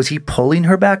home? Was he pulling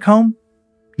her back home?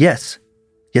 Yes,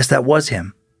 that was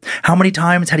him. How many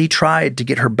times had he tried to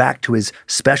get her back to his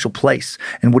special place,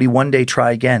 and would he one day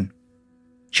try again?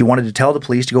 She wanted to tell the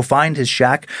police to go find his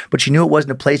shack, but she knew it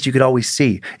wasn't a place you could always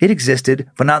see. It existed,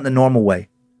 but not in the normal way.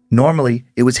 Normally,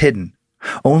 it was hidden,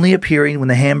 only appearing when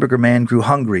the hamburger man grew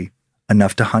hungry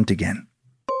enough to hunt again?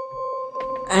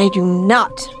 I do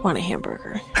not want a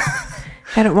hamburger.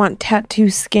 I don't want tattoo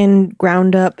skin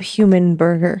ground up human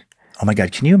burger. Oh my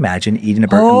God, can you imagine eating a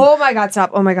burger? Oh my God,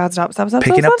 stop. Oh my God, stop.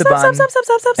 Picking up the bun,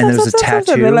 and there's a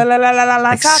tattoo,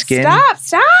 like skin.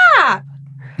 Stop.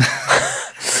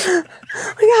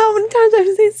 Like how many times I have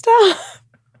to say stop?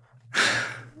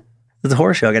 It's a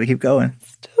horror show. I got to keep going.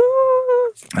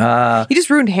 You just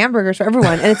ruined hamburgers for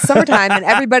everyone. And it's summertime and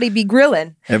everybody be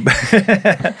grilling.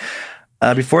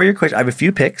 Before your question, I have a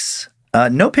few picks.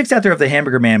 No picks out there of the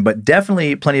Hamburger Man, but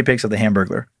definitely plenty of picks of the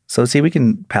Hamburglar. So see, we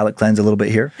can palate cleanse a little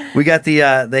bit here. We got the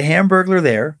Hamburglar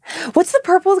there. What's the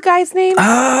purple guy's name?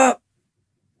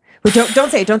 Wait,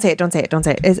 don't say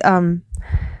it. Is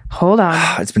hold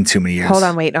on. It's been too many years. Hold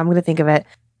on, wait. I'm going to think of it.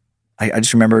 I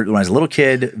just remember when I was a little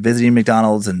kid visiting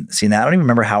McDonald's and seeing that. I don't even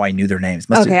remember how I knew their names.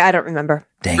 I don't remember.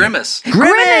 Dang Grimace.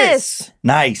 Grimace!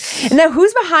 Nice. And now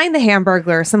who's behind the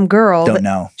Hamburglar? Some girl. Don't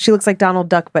know. She looks like Donald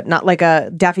Duck, but not like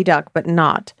a Daffy Duck, but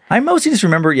not. I mostly just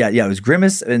remember, it was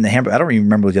Grimace and the Hamburger. I don't even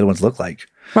remember what the other ones look like.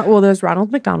 Well, there's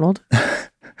Ronald McDonald.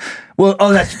 Well,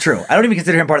 that's true. I don't even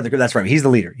consider him part of the group. That's right. He's the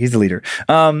leader.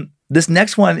 This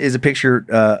next one is a picture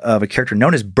of a character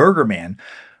known as Burger Man.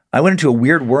 I went into a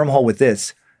weird wormhole with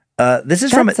this. This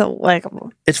is so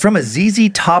likable. It's from a ZZ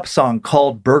Top song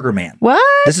called Burger Man. What?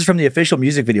 This is from the official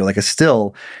music video, like a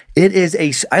still. It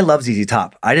is I love ZZ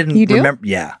Top. I didn't remember.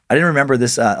 Yeah. I didn't remember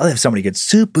this. They have so many good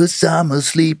Super Summer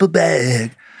Sleeper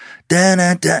Bag. Da,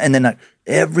 da, da. And then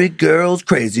every girl's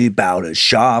crazy about a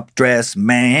sharp dressed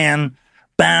man.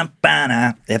 Bam,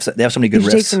 ba, they have so many good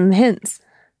riffs. Take some hints.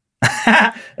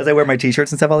 As I wear my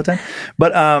t-shirts and stuff all the time.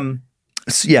 But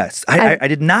yes, I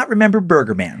did not remember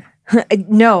Burger Man.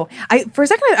 No, for a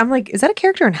second I'm like, is that a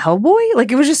character in Hellboy? Like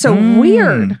it was just so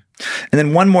weird. And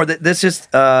then one more. This is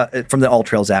from the All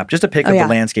Trails app. Just a pic of the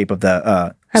landscape of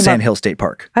the Sand Hill State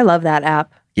Park. I love that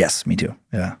app. Yes, me too.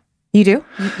 Yeah. You do?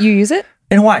 You use it?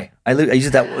 In Hawaii. I used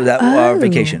it that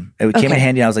vacation. It came in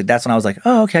handy. And I was like, that's when I was like,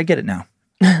 oh, okay, I get it now.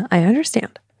 I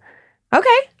understand. Okay.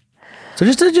 So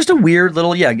just a weird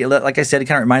little, like I said, it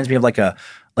kind of reminds me of like a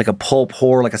pulp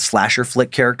horror, like a slasher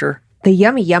flick character. The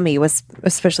yummy was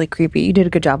especially creepy. You did a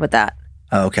good job with that.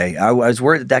 Oh, okay. I was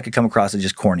worried that could come across as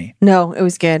just corny. No, it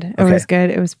was good. It was good.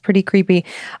 It was pretty creepy.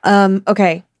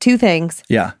 Okay, two things.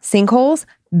 Yeah. Sinkholes,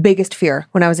 biggest fear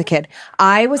when I was a kid.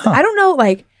 I don't know,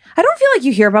 like, I don't feel like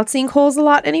you hear about sinkholes a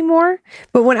lot anymore,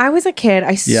 but when I was a kid,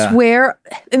 I swear,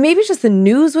 and maybe it's just the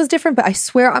news was different, but I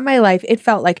swear on my life, it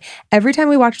felt like every time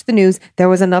we watched the news, there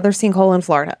was another sinkhole in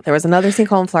Florida.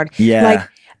 Yeah. Like,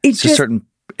 it's just certain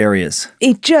areas.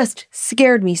 It just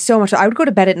scared me so much. I would go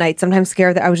to bed at night, sometimes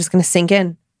scared that I was just going to sink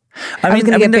in. I was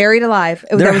going to get buried alive.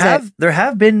 There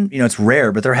have been, it's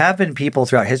rare, but there have been people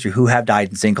throughout history who have died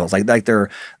in sinkholes. Like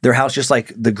their house, just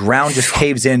like the ground just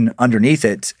caves in underneath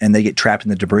it and they get trapped in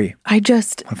the debris.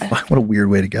 What a weird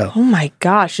way to go. Oh my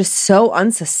gosh, just so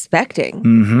unsuspecting.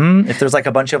 Mm-hmm. If there's like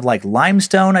a bunch of like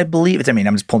limestone, I believe I'm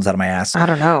just pulling this out of my ass. I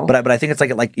don't know. But I think it's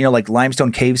like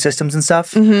limestone cave systems and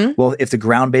stuff. Mm-hmm. Well, if the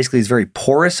ground basically is very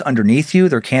porous underneath you,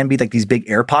 there can be like these big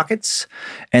air pockets.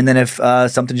 And then if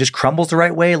something just crumbles the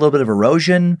right way, a little bit of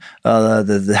erosion,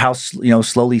 the house,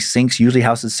 slowly sinks. Usually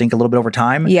houses sink a little bit over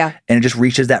time. Yeah. And it just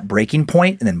reaches that breaking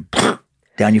point and then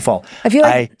down you fall. I feel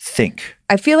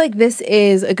like this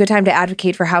is a good time to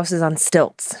advocate for houses on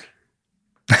stilts.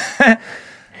 Like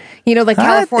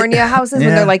California houses when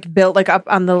they're like built like up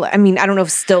on the, I don't know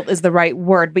if stilt is the right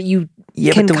word, but you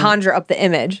can conjure up the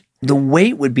image. The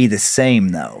weight would be the same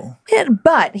though. Yeah,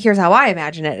 but here's how I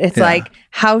imagine it. It's like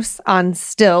house on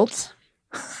stilt.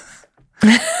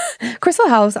 Crystal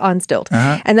house on stilt.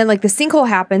 And then like the sinkhole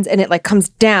happens and it like comes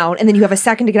down and then you have a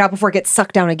second to get out before it gets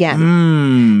sucked down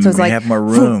again. So it's like have more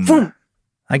room. Vroom, vroom.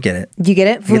 I get it. You get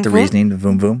it? I get the reasoning, the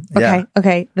voom voom.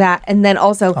 Okay, that. And then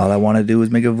also all I want to do is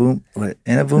make a voom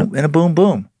and a voom and a boom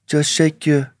boom. Just shake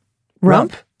your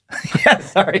rump. Yeah,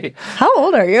 sorry. How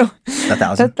old are you?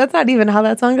 1,000. That's not even how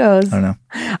that song goes. I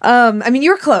don't know.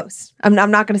 You were close. I'm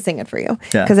not going to sing it for you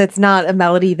because it's not a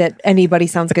melody that anybody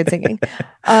sounds good singing.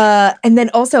 And then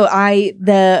also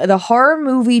the horror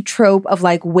movie trope of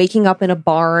like waking up in a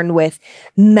barn with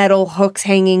metal hooks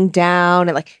hanging down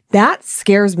and like that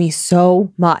scares me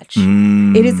so much.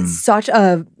 It is such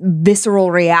a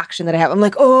visceral reaction that I have. I'm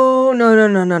like, oh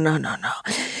no.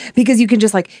 Because you can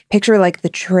just like picture like the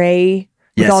tray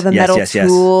with all the metal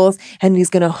tools, and he's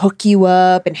going to hook you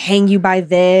up and hang you by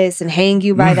this and hang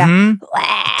you by that.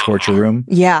 Torture room.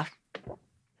 Yeah.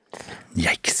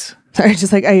 Yikes. Sorry,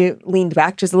 just like I leaned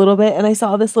back just a little bit and I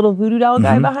saw this little voodoo doll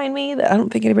guy behind me that I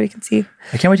don't think anybody can see.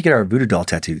 I can't wait to get our voodoo doll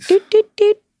tattoos. Doot, doot,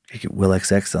 doot. Get Will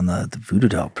XX on the voodoo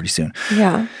doll pretty soon.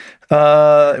 Yeah.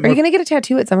 Are you going to get a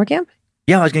tattoo at summer camp?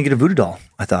 Yeah, I was going to get a voodoo doll,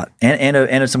 I thought.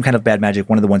 And some kind of bad magic,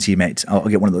 one of the ones he made. I'll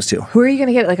get one of those too. Who are you going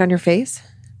to get, like on your face?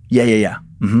 Yeah.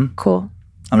 Mm-hmm. Cool.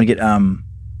 I'm going to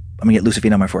get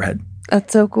Lucifina on my forehead.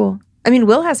 That's so cool. I mean,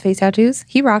 Will has face tattoos.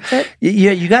 He rocks it.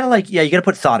 Yeah, you gotta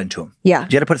put thought into them. Yeah.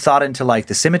 You gotta put thought into like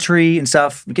the symmetry and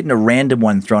stuff. Getting a random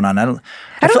one thrown on. I don't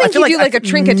think you do like a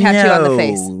trinket tattoo on the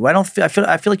face.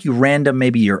 I feel like you random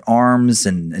maybe your arms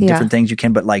and different things you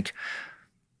can, but like,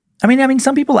 I mean,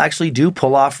 some people actually do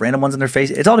pull off random ones on their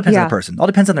face. It all depends on the person. It all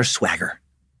depends on their swagger.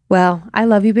 Well, I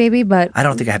love you, baby, but I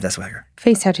don't think I have that swagger.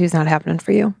 Face tattoo's not happening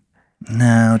for you.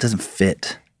 No, it doesn't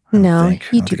fit. No,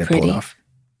 you're too pretty.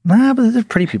 Nah, but there's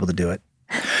pretty people to do it.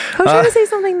 I was trying to say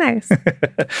something nice.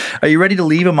 Are you ready to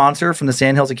leave a monster from the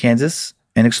sandhills of Kansas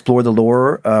and explore the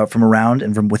lore from around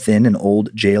and from within an old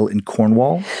jail in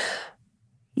Cornwall?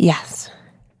 Yes.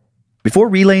 Before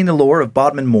relaying the lore of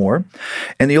Bodmin Moor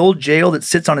and the old jail that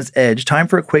sits on its edge, time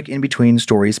for a quick in-between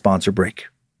story sponsor break.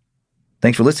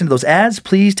 Thanks for listening to those ads.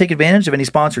 Please take advantage of any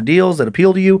sponsored deals that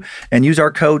appeal to you and use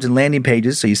our codes and landing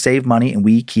pages so you save money and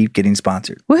we keep getting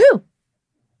sponsored. Woohoo!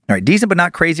 All right, decent but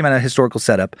not crazy amount of historical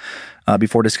setup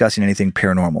before discussing anything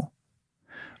paranormal.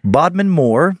 Bodmin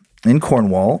Moor in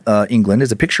Cornwall, England,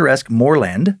 is a picturesque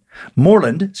moorland,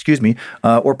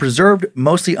 or preserved,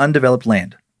 mostly undeveloped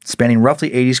land, spanning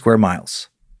roughly 80 square miles,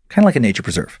 kind of like a nature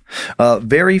preserve.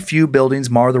 Very few buildings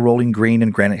mar the rolling green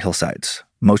and granite hillsides.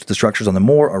 Most of the structures on the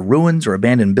moor are ruins or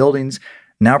abandoned buildings,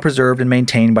 now preserved and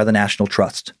maintained by the National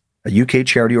Trust, a UK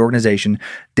charity organization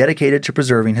dedicated to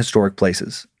preserving historic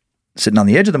places. Sitting on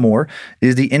the edge of the moor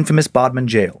is the infamous Bodmin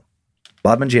Jail.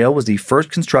 Bodmin Jail was the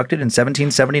first constructed in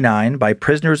 1779 by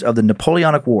prisoners of the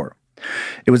Napoleonic War.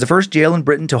 It was the first jail in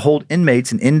Britain to hold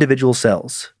inmates in individual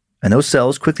cells, and those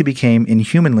cells quickly became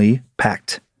inhumanly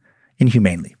packed.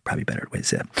 Inhumanely, probably a better way to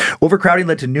say it. Overcrowding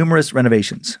led to numerous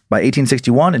renovations. By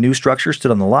 1861, a new structure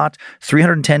stood on the lot,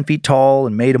 310 feet tall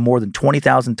and made of more than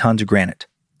 20,000 tons of granite.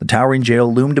 The towering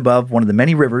jail loomed above one of the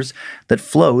many rivers that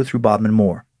flow through Bodmin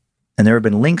Moor, and there have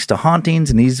been links to hauntings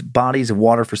in these bodies of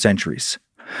water for centuries.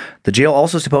 The jail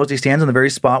also supposedly stands on the very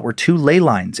spot where two ley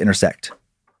lines intersect.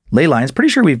 Ley lines, pretty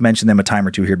sure we've mentioned them a time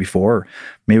or two here before, or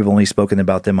maybe we've only spoken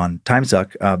about them on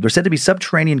Timesuck. They're said to be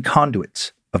subterranean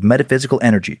conduits of metaphysical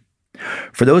energy.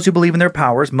 For those who believe in their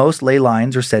powers, most ley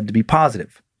lines are said to be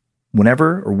positive.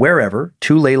 Whenever or wherever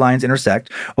two ley lines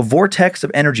intersect, a vortex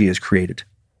of energy is created,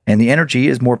 and the energy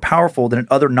is more powerful than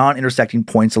at other non-intersecting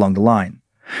points along the line.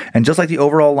 And just like the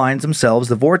overall lines themselves,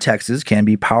 the vortexes can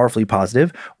be powerfully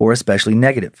positive or especially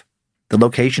negative. The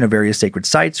location of various sacred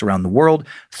sites around the world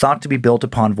thought to be built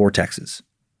upon vortexes.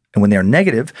 And when they are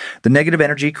negative, the negative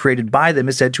energy created by them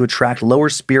is said to attract lower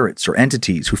spirits or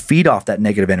entities who feed off that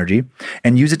negative energy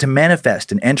and use it to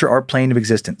manifest and enter our plane of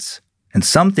existence. And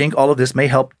some think all of this may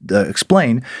help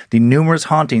explain the numerous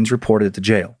hauntings reported at the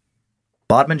jail.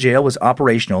 Bodmin Jail was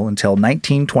operational until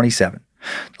 1927.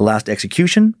 The last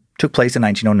execution took place in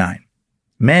 1909.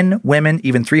 Men, women,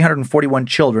 even 341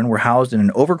 children were housed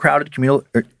in overcrowded communal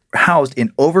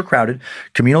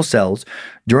cells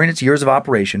during its years of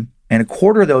operation, and a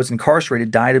quarter of those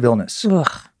incarcerated died of illness.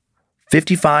 Ugh.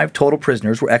 55 total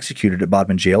prisoners were executed at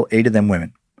Bodmin Jail, 8 of them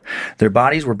women. Their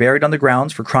bodies were buried on the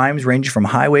grounds for crimes ranging from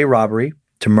highway robbery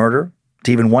to murder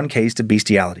to even one case to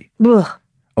bestiality. Ugh.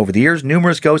 Over the years,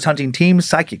 numerous ghost hunting teams,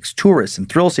 psychics, tourists, and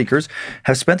thrill seekers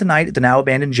have spent the night at the now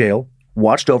abandoned jail,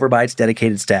 watched over by its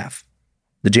dedicated staff.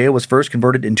 The jail was first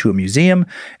converted into a museum,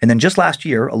 and then just last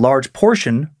year, a large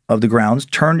portion of the grounds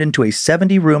turned into a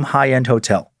 70-room high-end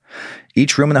hotel.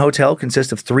 Each room in the hotel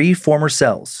consists of 3 former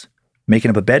cells,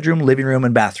 making up a bedroom, living room,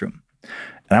 and bathroom.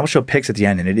 And I will show pics at the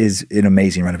end, and it is an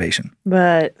amazing renovation.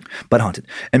 But haunted.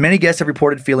 And many guests have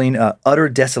reported feeling utter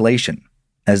desolation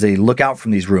as they look out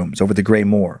from these rooms over the gray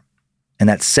moor. And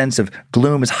that sense of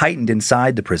gloom is heightened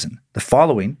inside the prison. The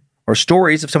following are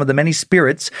stories of some of the many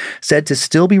spirits said to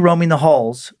still be roaming the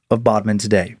halls of Bodmin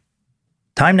today.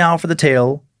 Time now for the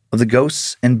tale of the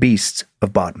ghosts and beasts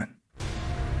of Bodmin.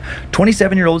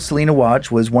 27-year-old Selena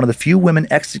Wadge was one of the few women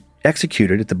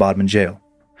executed at the Bodmin Jail.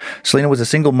 Selena was a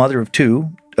single mother of two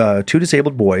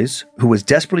disabled boys who was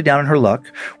desperately down on her luck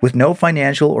with no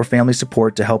financial or family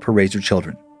support to help her raise her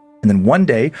children. And then one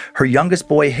day, her youngest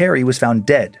boy, Harry, was found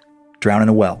dead, drowned in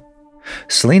a well.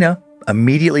 Selena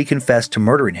immediately confessed to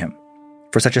murdering him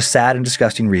for such a sad and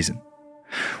disgusting reason.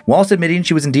 Whilst admitting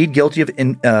she was indeed guilty of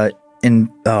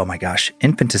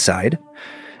infanticide,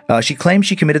 she claimed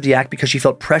she committed the act because she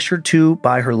felt pressured to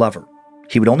by her lover.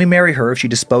 He would only marry her if she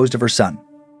disposed of her son.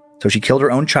 So she killed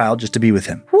her own child just to be with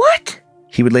him. What?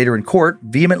 He would later in court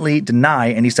vehemently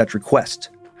deny any such request.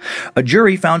 A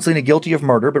jury found Selena guilty of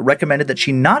murder, but recommended that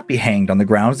she not be hanged on the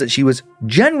grounds that she was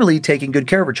generally taking good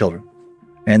care of her children,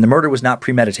 and the murder was not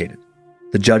premeditated.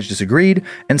 The judge disagreed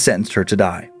and sentenced her to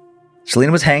die.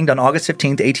 Selena was hanged on August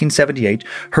 15, 1878.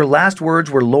 Her last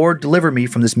words were, "Lord, deliver me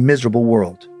from this miserable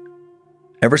world."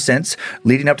 Ever since,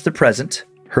 leading up to the present,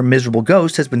 her miserable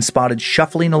ghost has been spotted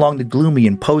shuffling along the gloomy,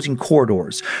 imposing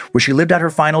corridors where she lived out her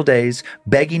final days,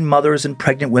 begging mothers and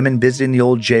pregnant women visiting the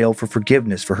old jail for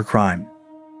forgiveness for her crime.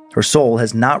 Her soul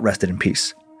has not rested in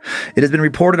peace. It has been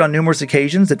reported on numerous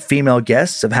occasions that female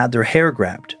guests have had their hair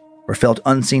grabbed or felt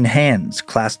unseen hands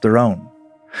clasp their own.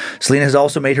 Selena has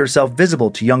also made herself visible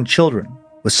to young children,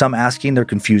 with some asking their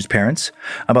confused parents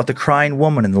about the crying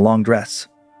woman in the long dress.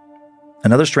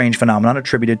 Another strange phenomenon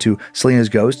attributed to Selena's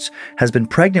ghosts has been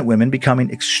pregnant women becoming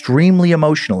extremely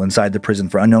emotional inside the prison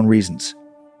for unknown reasons.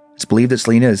 It's believed that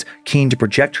Selena is keen to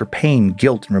project her pain,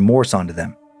 guilt, and remorse onto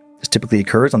them. This typically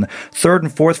occurs on the 3rd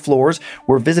and 4th floors,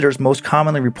 where visitors most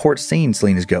commonly report seeing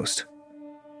Selena's ghost.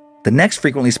 The next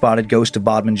frequently spotted ghost of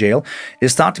Bodmin Jail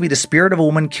is thought to be the spirit of a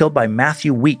woman killed by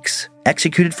Matthew Weeks,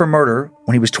 executed for murder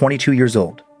when he was 22 years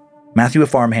old. Matthew, a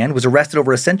farmhand, was arrested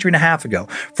over a century and a half ago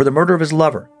for the murder of his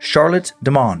lover, Charlotte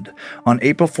Demond, on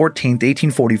April 14,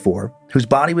 1844, whose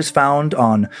body was found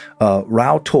on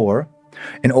Rau Tor,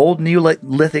 an old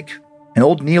Neolithic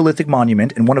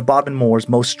monument and one of Bodmin Moor's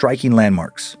most striking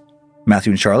landmarks.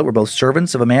 Matthew and Charlotte were both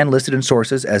servants of a man listed in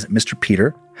sources as Mr.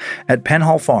 Peter at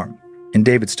Penhall Farm in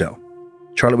Davidstow.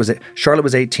 Charlotte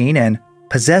was 18 and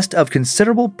possessed of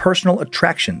considerable personal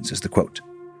attractions, is the quote.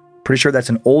 Pretty sure that's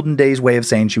an olden days way of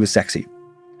saying she was sexy.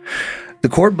 The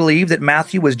court believed that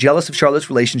Matthew was jealous of Charlotte's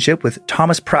relationship with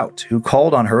Thomas Prout, who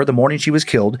called on her the morning she was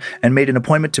killed and made an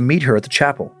appointment to meet her at the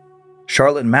chapel.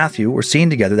 Charlotte and Matthew were seen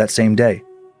together that same day.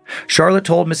 Charlotte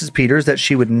told Mrs. Peters that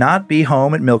she would not be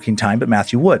home at milking time, but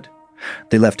Matthew would.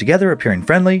 They left together, appearing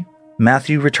friendly.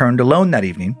 Matthew returned alone that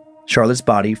evening. Charlotte's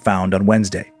body found on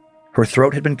Wednesday. Her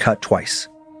throat had been cut twice.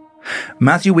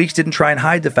 Matthew Weeks didn't try and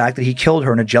hide the fact that he killed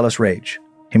her in a jealous rage.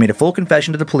 He made a full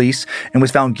confession to the police and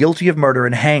was found guilty of murder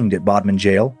and hanged at Bodmin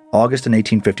Jail, August of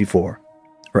 1844.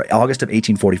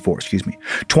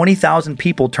 20,000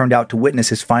 people turned out to witness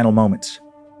his final moments.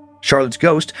 Charlotte's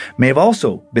ghost may have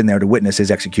also been there to witness his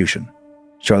execution.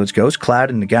 Charlotte's ghost, clad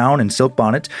in a gown and silk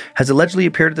bonnet, has allegedly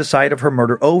appeared at the site of her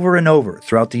murder over and over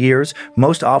throughout the years,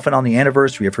 most often on the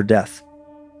anniversary of her death.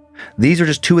 These are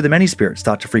just two of the many spirits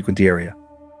thought to frequent the area.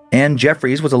 Anne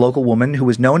Jeffries was a local woman who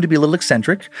was known to be a little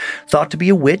eccentric, thought to be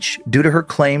a witch due to her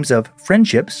claims of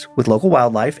friendships with local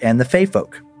wildlife and the fae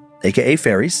folk, aka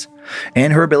fairies,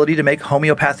 and her ability to make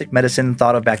homeopathic medicine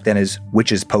thought of back then as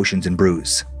witches' potions and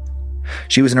brews.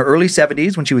 She was in her early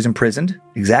 70s when she was imprisoned,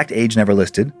 exact age never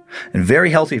listed, and very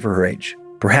healthy for her age,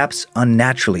 perhaps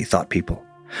unnaturally, thought people.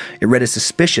 It read as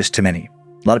suspicious to many.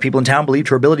 A lot of people in town believed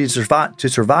her ability to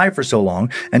survive for so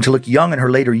long and to look young in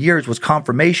her later years was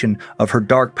confirmation of her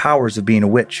dark powers of being a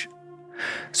witch.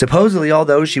 Supposedly,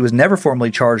 although she was never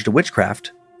formally charged of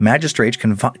witchcraft, magistrates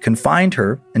confined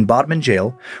her in Bodmin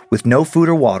Jail with no food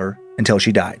or water until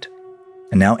she died.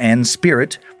 And now Anne's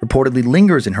spirit reportedly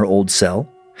lingers in her old cell.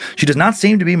 She does not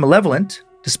seem to be malevolent,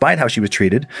 despite how she was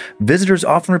treated. Visitors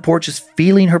often report just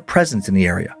feeling her presence in the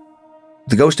area.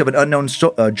 The ghost of an unknown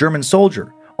German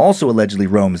soldier also allegedly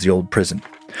roams the old prison.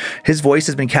 His voice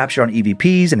has been captured on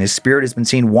EVPs, and his spirit has been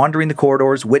seen wandering the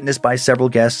corridors, witnessed by several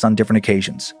guests on different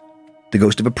occasions. The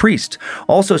ghost of a priest,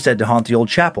 also said to haunt the old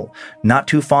chapel, not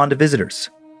too fond of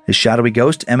visitors. His shadowy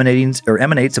ghost emanates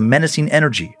a menacing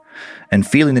energy, and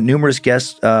feeling that numerous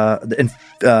guests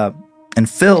and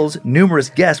fills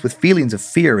numerous guests with feelings of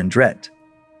fear and dread.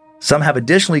 Some have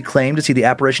additionally claimed to see the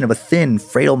apparition of a thin,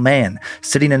 frail man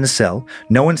sitting in a cell.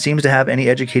 No one seems to have any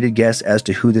educated guess as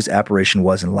to who this apparition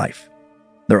was in life.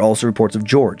 There are also reports of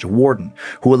George, a warden,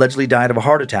 who allegedly died of a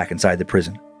heart attack inside the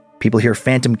prison. People hear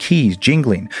phantom keys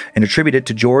jingling and attribute it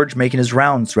to George making his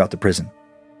rounds throughout the prison.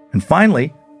 And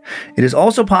finally, it is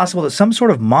also possible that some sort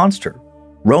of monster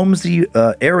roams the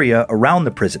area around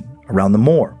the prison, around the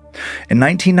moor. In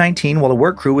 1919, while a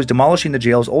work crew was demolishing the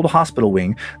jail's old hospital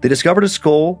wing, they discovered a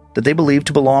skull that they believed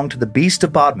to belong to the Beast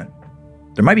of Bodmin.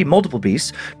 There might be multiple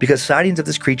beasts because sightings of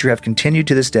this creature have continued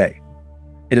to this day.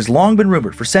 It has long been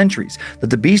rumored for centuries that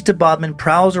the Beast of Bodmin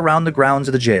prowls around the grounds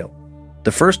of the jail.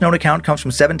 The first known account comes from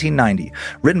 1790,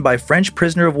 written by French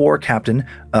prisoner of war captain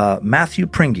Matthew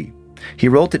Pringy. He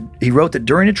wrote that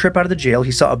during a trip out of the jail,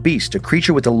 he saw a beast, a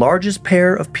creature with the largest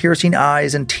pair of piercing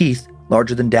eyes and teeth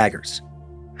larger than daggers.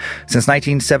 Since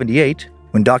 1978,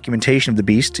 when documentation of the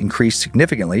beast increased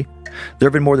significantly, there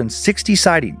have been more than 60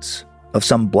 sightings of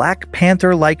some Black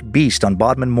Panther-like beast on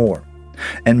Bodmin Moor,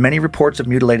 and many reports of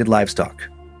mutilated livestock.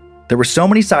 There were so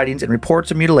many sightings and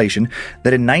reports of mutilation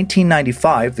that in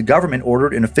 1995, the government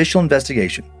ordered an official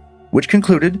investigation, which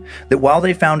concluded that while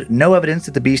they found no evidence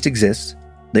that the beast exists,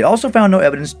 they also found no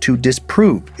evidence to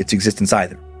disprove its existence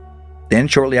either. Then,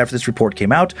 shortly after this report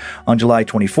came out, on July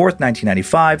 24th,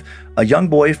 1995, a young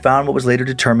boy found what was later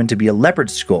determined to be a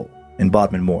leopard's skull in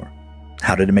Bodmin Moor.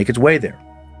 How did it make its way there?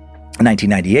 In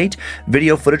 1998,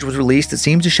 video footage was released that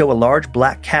seems to show a large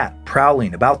black cat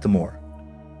prowling about the moor.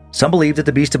 Some believe that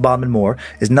the beast of Bodmin Moor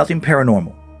is nothing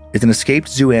paranormal. It's an escaped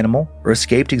zoo animal or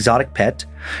escaped exotic pet,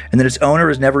 and that its owner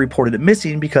has never reported it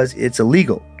missing because it's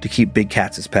illegal to keep big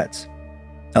cats as pets.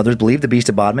 Others believe the beast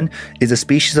of Bodmin is a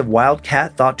species of wild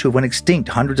cat thought to have went extinct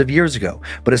hundreds of years ago,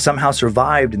 but has somehow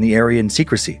survived in the area in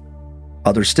secrecy.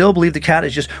 Others still believe the cat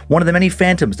is just one of the many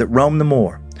phantoms that roam the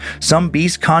moor, some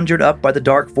beast conjured up by the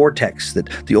dark vortex that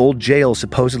the old jail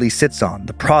supposedly sits on,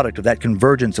 the product of that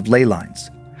convergence of ley lines.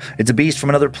 It's a beast from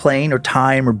another plane or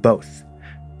time or both.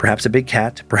 Perhaps a big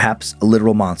cat, perhaps a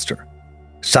literal monster.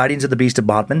 Sightings of the beast of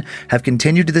Bodmin have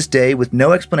continued to this day with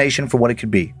no explanation for what it could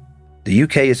be. The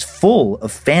UK is full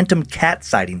of phantom cat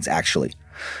sightings, actually.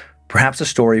 Perhaps a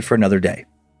story for another day.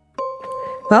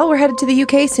 Well, we're headed to the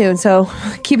UK soon, so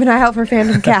keep an eye out for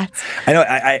phantom cats. I know,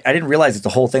 I didn't realize it's the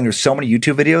whole thing. There's so many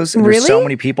YouTube videos. And Really? There's so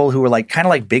many people who are like kind of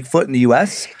like Bigfoot in the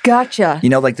US. Gotcha. You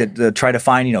know, like that try to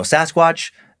find,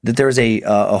 Sasquatch. That there's a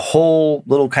whole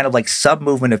little kind of like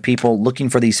sub-movement of people looking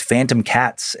for these phantom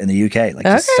cats in the UK. Like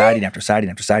just sighting after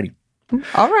sighting after sighting.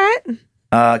 All right.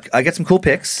 I got some cool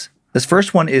pics. This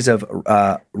first one is of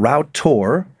Rowd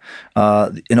Tor,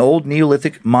 an old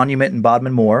Neolithic monument in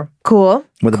Bodmin Moor. Cool.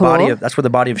 Where that's where the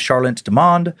body of Charlotte de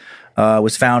Monde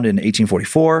was found in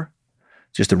 1844.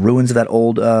 Just the ruins of that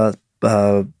old, I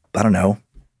don't know,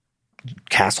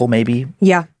 castle maybe.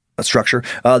 Yeah. A structure.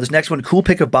 This next one, cool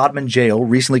pic of Bodmin Jail,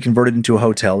 recently converted into a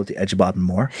hotel at the edge of Bodmin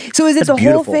Moor. So is it the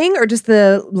whole thing or just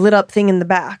the lit up thing in the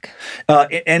back?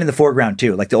 And in the foreground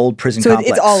too, like the old prison complex.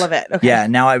 So it's all of it. Okay. Yeah.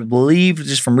 Now I believe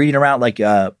just from reading around, like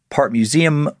part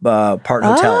museum, part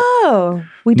hotel. Oh,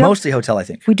 mostly hotel, I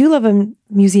think. We do love a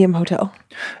museum hotel.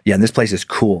 Yeah, and this place is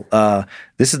cool.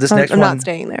 This next I'm one. not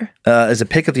staying there. Is a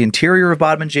pic of the interior of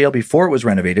Bodmin Jail before it was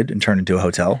renovated and turned into a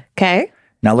hotel. Okay.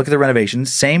 Now look at the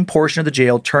renovations. Same portion of the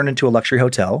jail turned into a luxury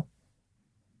hotel.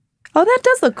 Oh, that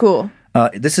does look cool.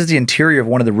 This is the interior of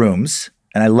one of the rooms.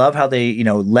 And I love how they,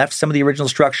 left some of the original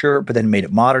structure, but then made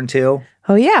it modern too.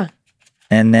 Oh, yeah.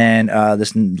 And then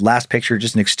this last picture,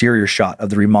 just an exterior shot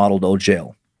of the remodeled old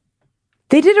jail.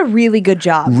 They did a really good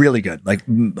job. Really good. Like,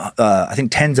 I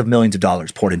think tens of millions of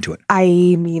dollars poured into it.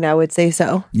 I mean, I would say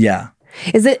so. Yeah.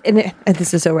 Is it, and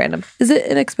this is so random, is it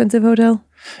an expensive hotel?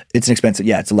 It's an expensive,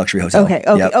 yeah, it's a luxury hotel. Okay.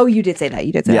 Yep. Oh, you did say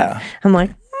that. Yeah. I'm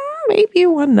like, maybe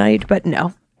one night, but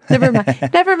no. Never mind.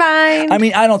 Never mind. I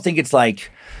mean, I don't think it's like...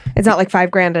 It's not like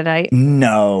 $5,000 a night.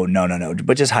 No,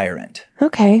 but just higher end.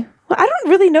 Okay. Well, I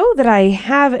don't really know that I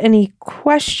have any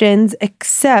questions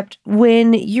except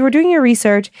when you were doing your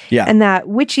research and that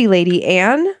witchy lady,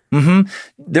 Anne. Mm-hmm.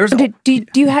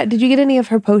 Did you get any of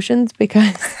her potions?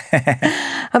 Because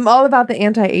I'm all about the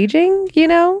anti-aging,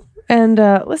 and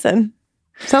listen,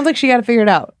 sounds like she got to figure it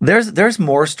out. There's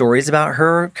more stories about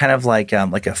her, kind of like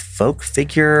a folk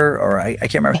figure, or I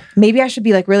can't remember. Maybe I should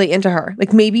be like really into her.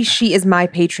 Like maybe she is my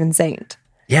patron saint.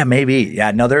 Yeah, maybe.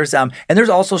 Yeah, no, there's and there's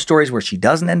also stories where she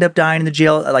doesn't end up dying in the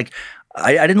jail. Like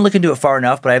I didn't look into it far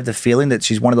enough, but I have the feeling that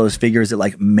she's one of those figures that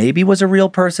like maybe was a real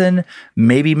person,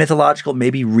 maybe mythological,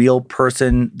 maybe real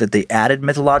person that they added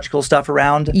mythological stuff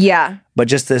around. Yeah. But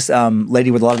just this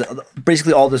lady with a lot of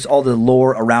basically all the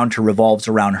lore around her revolves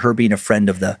around her being a friend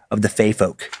of the fae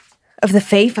folk. Of the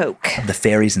fae folk. Of the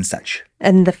fairies and such.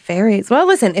 And the fairies. Well,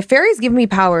 listen, if fairies give me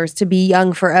powers to be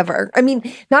young forever, I mean,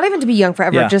 not even to be young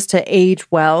forever, just to age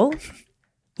well,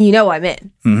 I'm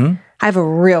in. Mm-hmm. I have a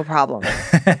real problem.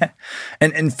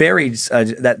 and fairies,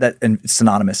 that and it's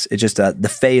synonymous. It's just the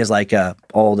fae is like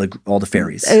all the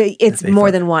fairies. It's more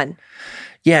than one.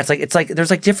 Yeah, it's like there's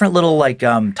like different little like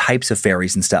types of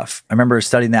fairies and stuff. I remember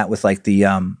studying that with like the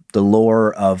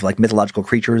lore of like mythological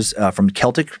creatures from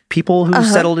Celtic people who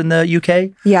settled in the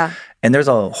UK. Yeah. And there's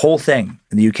a whole thing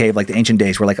in the UK of like the ancient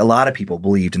days where like a lot of people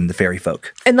believed in the fairy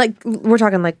folk. And like we're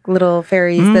talking like little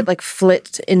fairies that like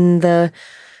flit in the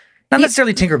not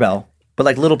necessarily Tinkerbell, but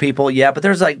like little people, yeah. But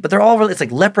they're all really, it's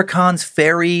like leprechauns,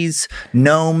 fairies,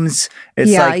 gnomes.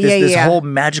 It's like this whole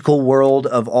magical world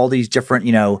of all these different,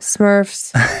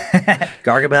 Smurfs,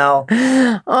 Gargamel.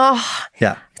 Oh,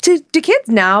 yeah. Do kids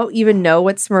now even know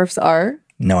what Smurfs are?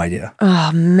 No idea.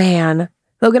 Oh man,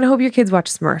 Logan, I hope your kids watch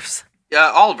Smurfs.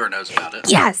 Oliver knows about it.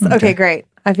 Yes. Okay, great.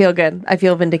 I feel good. I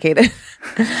feel vindicated.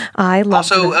 I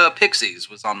love Also, Pixies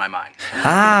was on my mind.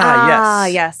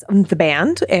 Yes. The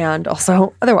band and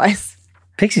also otherwise.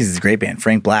 Pixies is a great band.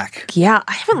 Frank Black. Yeah,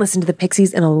 I haven't listened to the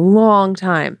Pixies in a long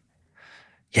time.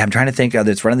 Yeah, I'm trying to think.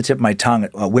 It's right on the tip of my tongue.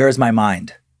 Where is my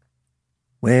mind?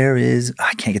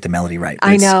 I can't get the melody right.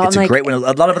 I know. It's a great one. A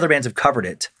lot of other bands have covered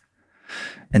it.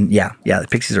 And yeah, the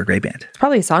Pixies are a great band. It's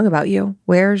probably a song about you.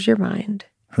 Where's your mind?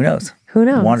 Who knows? Who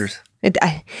knows? It wanders.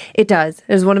 It does.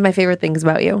 It's one of my favorite things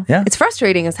about you. Yeah. It's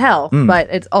frustrating as hell, but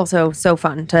it's also so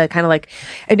fun to kind of like,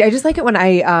 I just like it when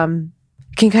I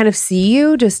can kind of see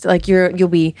you, just like you'll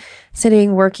be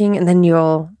sitting, working, and then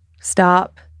you'll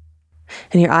stop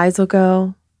and your eyes will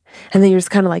go. And then you're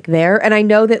just kind of like there. And I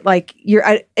know that like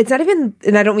it's not even,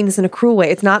 and I don't mean this in a cruel way.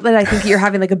 It's not that I think you're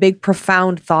having like a big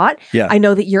profound thought. Yeah. I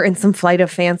know that you're in some flight of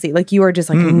fancy. Like you are just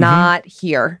like not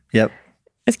here. Yep.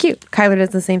 It's cute. Kyler does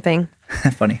the same thing.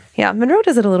 Funny. Yeah. Monroe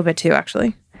does it a little bit too,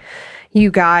 actually.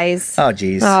 You guys. Oh,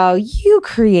 geez. Oh, you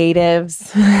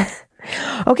creatives.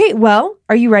 Okay. Well,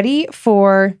 are you ready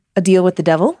for a deal with the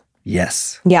devil?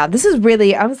 Yes. Yeah. This is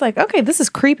really, I was like, okay, this is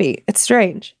creepy. It's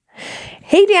strange.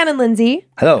 Hey, Dan and Lindsay.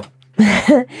 Hello.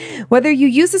 Whether you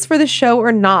use this for the show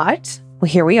or not,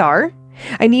 well, here we are.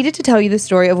 I needed to tell you the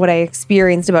story of what I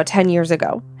experienced about 10 years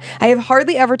ago. I have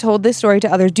hardly ever told this story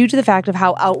to others due to the fact of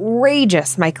how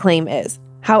outrageous my claim is.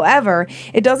 However,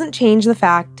 it doesn't change the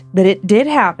fact that it did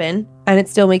happen, and it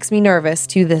still makes me nervous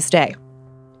to this day.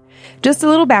 Just a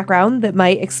little background that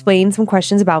might explain some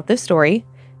questions about this story.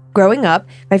 Growing up,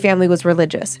 my family was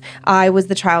religious. I was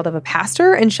the child of a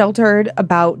pastor and sheltered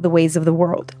about the ways of the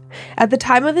world. At the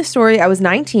time of this story, I was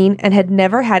 19 and had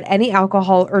never had any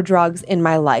alcohol or drugs in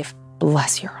my life.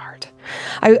 Bless your heart.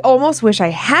 I almost wish I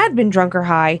had been drunk or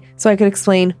high so I could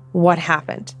explain what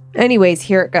happened. Anyways,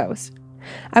 here it goes.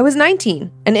 I was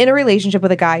 19 and in a relationship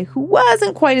with a guy who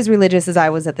wasn't quite as religious as I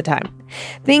was at the time.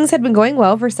 Things had been going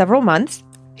well for several months.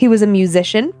 He was a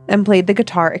musician and played the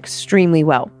guitar extremely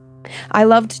well. I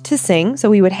loved to sing, so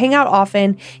we would hang out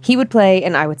often. He would play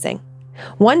and I would sing.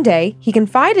 One day, he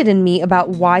confided in me about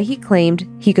why he claimed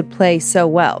he could play so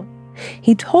well.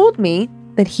 He told me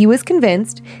that he was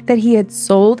convinced that he had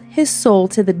sold his soul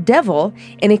to the devil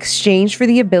in exchange for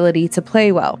the ability to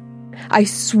play well. I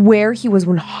swear he was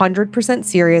 100%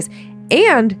 serious,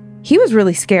 and he was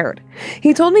really scared.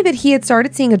 He told me that he had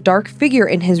started seeing a dark figure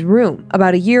in his room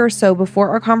about a year or so before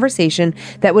our conversation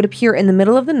that would appear in the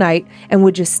middle of the night and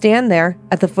would just stand there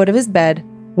at the foot of his bed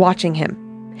watching him.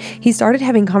 He started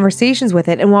having conversations with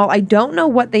it, and while I don't know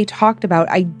what they talked about,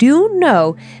 I do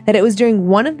know that it was during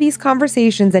one of these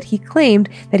conversations that he claimed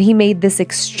that he made this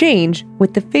exchange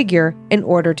with the figure in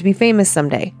order to be famous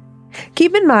someday.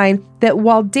 Keep in mind that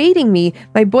while dating me,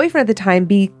 my boyfriend at the time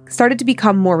started to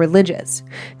become more religious.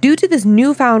 Due to this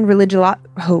newfound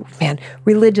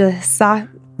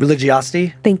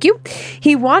Religiosity? Thank you.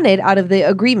 He wanted out of the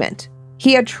agreement.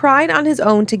 He had tried on his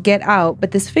own to get out,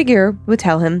 but this figure would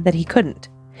tell him that he couldn't.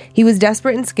 He was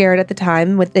desperate and scared at the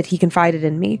time that he confided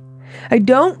in me. I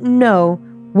don't know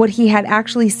what he had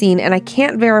actually seen, and I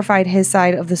can't verify his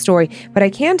side of the story, but I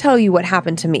can tell you what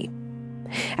happened to me.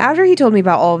 After he told me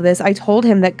about all of this, I told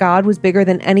him that God was bigger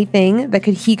than anything that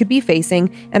he could be facing,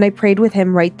 and I prayed with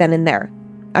him right then and there.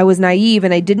 I was naive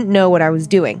and I didn't know what I was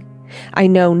doing. I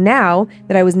know now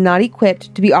that I was not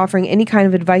equipped to be offering any kind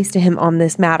of advice to him on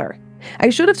this matter. I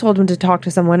should have told him to talk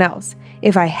to someone else.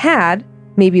 If I had,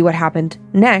 maybe what happened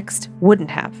next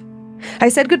wouldn't have. I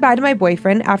said goodbye to my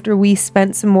boyfriend after we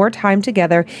spent some more time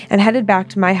together and headed back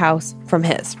to my house from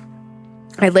his.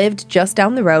 I lived just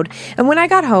down the road, and when I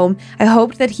got home, I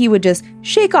hoped that he would just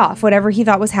shake off whatever he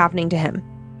thought was happening to him.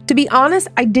 To be honest,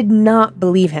 I did not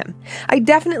believe him. I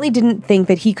definitely didn't think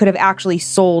that he could have actually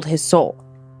sold his soul.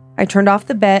 I turned off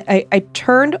the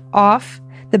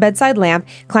bedside lamp,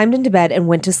 climbed into bed, and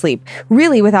went to sleep,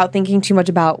 really without thinking too much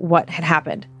about what had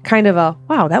happened. Kind of a,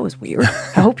 wow, that was weird.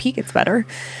 I hope he gets better.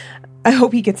 I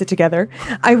hope he gets it together.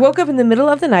 I woke up in the middle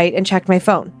of the night and checked my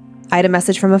phone. I had a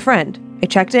message from a friend. I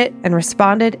checked it and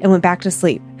responded and went back to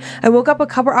sleep. I woke up a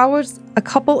couple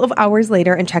of hours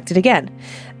later and checked it again.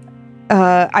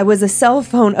 I was a cell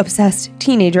phone obsessed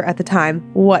teenager at the time.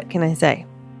 What can I say?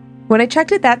 When I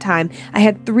checked it that time, I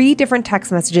had 3 different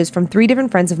text messages from 3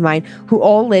 different friends of mine who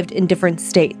all lived in different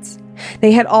states.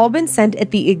 They had all been sent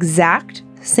at the exact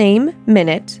same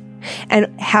minute and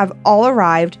have all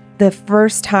arrived the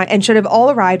first time and should have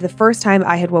all arrived the first time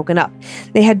I had woken up.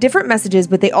 They had different messages,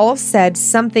 but they all said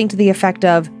something to the effect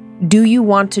of, "Do you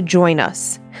want to join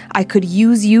us? I could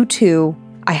use you too.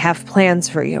 I have plans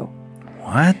for you."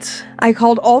 What? I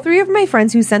called all 3 of my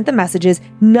friends who sent the messages.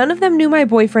 None of them knew my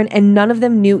boyfriend and none of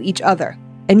them knew each other.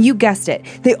 And you guessed it,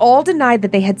 they all denied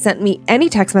that they had sent me any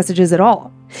text messages at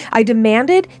all. I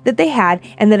demanded that they had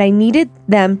and that I needed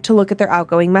them to look at their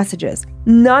outgoing messages.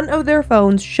 None of their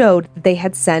phones showed that they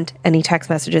had sent any text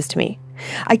messages to me.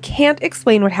 I can't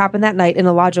explain what happened that night in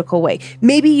a logical way.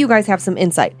 Maybe you guys have some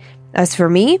insight. As for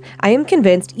me, I am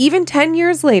convinced, even 10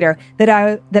 years later, that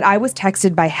I was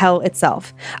texted by hell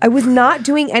itself. I was not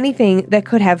doing anything that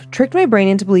could have tricked my brain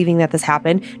into believing that this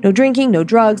happened. No drinking, no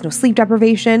drugs, no sleep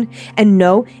deprivation. And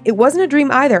no, it wasn't a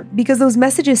dream either, because those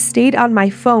messages stayed on my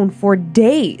phone for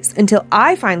days until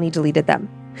I finally deleted them.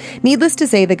 Needless to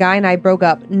say, the guy and I broke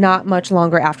up not much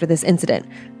longer after this incident.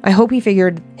 I hope he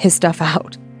figured his stuff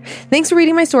out. Thanks for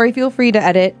reading my story. Feel free to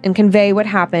edit and convey what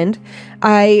happened.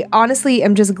 I honestly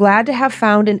am just glad to have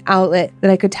found an outlet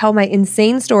that I could tell my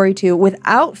insane story to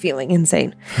without feeling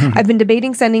insane. I've been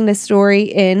debating sending this story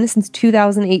in since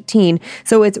 2018,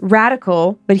 so it's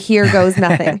radical, but here goes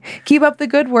nothing. Keep up the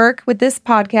good work with this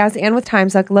podcast and with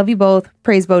TimeSuck. Love you both.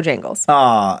 Praise Bojangles.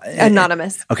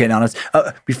 Anonymous. Okay, anonymous.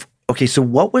 Okay, so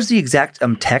what was the exact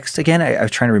text again? I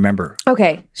was trying to remember.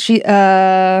 Okay,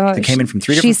 It came in from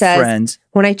 3 different friends.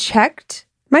 When I checked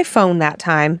my phone that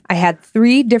time, I had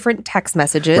 3 different text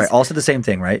messages. Right, all said the same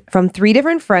thing, right? From 3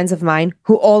 different friends of mine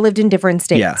who all lived in different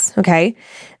states. Yeah. Okay.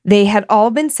 They had all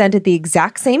been sent at the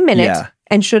exact same minute Yeah.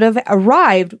 and should have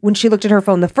arrived when she looked at her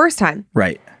phone the first time.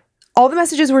 Right. All the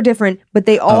messages were different, but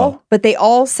they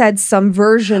all said some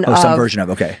version of. Some version of,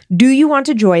 okay. Do you want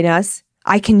to join us?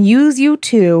 I can use you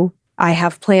too. I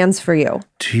have plans for you.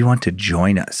 Do you want to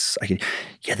join us?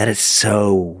 Yeah, that is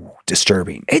so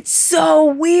disturbing. It's so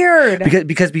weird.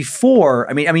 Because before,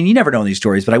 I mean, you never know these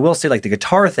stories, but I will say, like the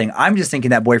guitar thing, I'm just thinking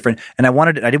that boyfriend, and I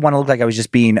didn't want to look like I was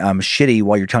just being shitty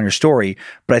while you're telling your story,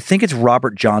 but I think it's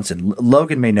Robert Johnson.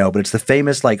 Logan may know, but it's the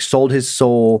famous, like, sold his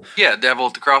soul. Yeah, Devil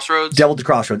at the Crossroads. Devil at the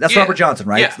Crossroads. That's Yeah. Robert Johnson,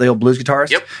 right? Yeah. The old blues guitarist?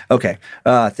 Yep. Okay.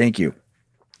 Thank you.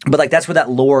 But like, that's where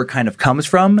that lore kind of comes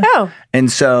from. Oh.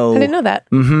 And so. I didn't know that.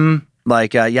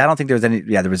 Like, I don't think there was any,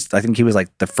 I think he was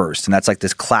like the first. And that's like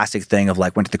this classic thing of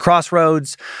like, went to the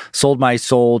Crossroads, sold my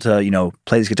soul to,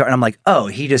 play this guitar. And I'm like, oh,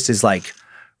 he just is like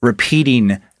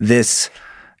repeating this,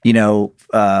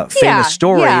 famous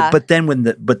story. yeah. But then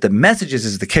but the messages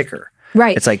is the kicker.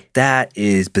 Right. It's like, that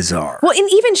is bizarre. Well, and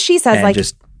even she says, And like,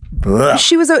 just, ugh.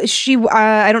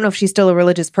 I don't know if she's still a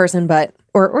religious person, but,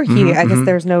 or he, I guess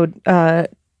there's no,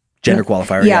 Gender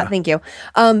qualifier. yeah, thank you.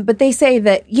 But they say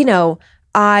that,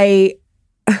 I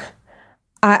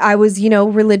was,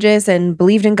 religious and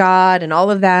believed in God and all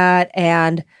of that.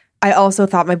 And I also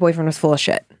thought my boyfriend was full of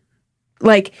shit.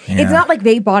 Like, it's not like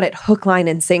they bought it hook, line,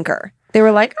 and sinker. They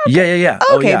were like, okay, Yeah.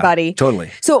 okay, buddy.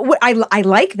 Totally. So I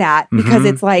like that because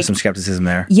it's like, Some skepticism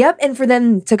there. yep. And for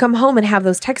them to come home and have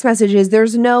those text messages,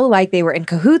 there's no like they were in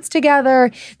cahoots together.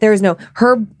 There's no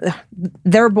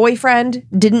their boyfriend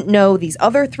didn't know these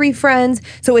other 3 friends.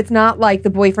 So it's not like the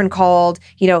boyfriend called,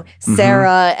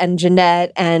 Sarah and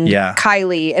Jeanette and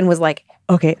Kylie and was like,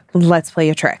 okay, let's play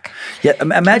a trick. Yeah.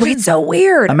 Imagine. It's so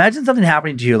weird. Imagine something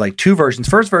happening to you, like 2 versions.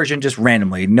 First version, just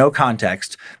randomly, no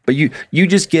context, but you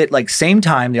just get like same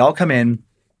time. They all come in.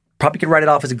 Probably could write it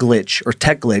off as a glitch or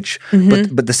tech glitch,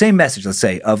 but the same message, let's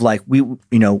say, of like we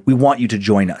want you to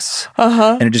join us,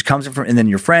 and it just comes in from, and then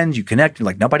your friends, you connect. You're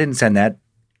like, nope, I didn't send that.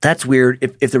 That's weird.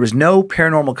 If there was no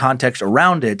paranormal context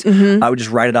around it, I would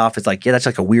just write it off as like, yeah, that's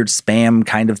like a weird spam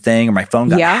kind of thing, or my phone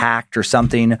got hacked or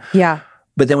something. Yeah.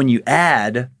 But then when you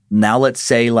add, now let's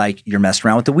say like you're messing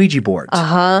around with the Ouija board,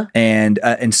 and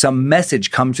some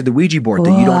message comes to the Ouija board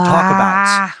that you don't talk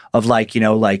about, of like,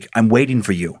 like I'm waiting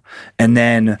for you, and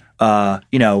then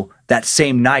that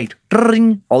same night,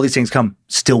 ding, all these things come,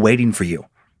 still waiting for you.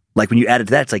 Like when you add it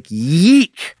to that, it's like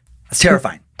yeek. That's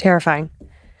terrifying. Terrifying.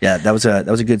 Yeah, that was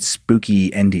a good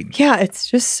spooky ending. Yeah, it's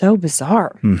just so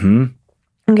bizarre.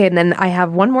 Okay, and then I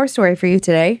have one more story for you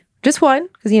today. Just one,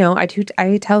 because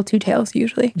I tell 2 tales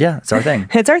usually. Yeah, it's our thing.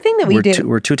 It's our thing that we do.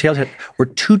 We're two tale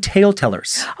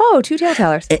tellers. Oh, 2 tale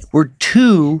tellers. We're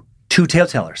two tale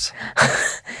tellers.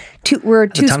 We're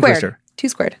 2 tongue squared. twister. 2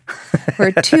 squared.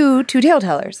 We're two tale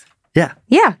tellers. Yeah,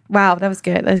 Yeah. Wow, that was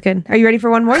good. That was good. Are you ready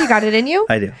for one more? You got it in you?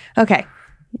 I do. Okay.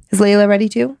 Is Layla ready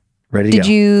too? Ready to go.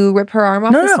 Did you rip her arm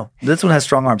off? No. This one has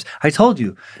strong arms. I told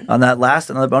you on that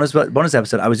another bonus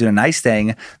episode, I was doing a nice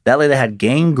thing. That lady had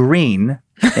gangrene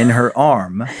in her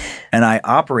arm, and I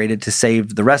operated to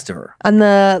save the rest of her. On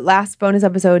the last bonus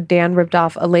episode, Dan ripped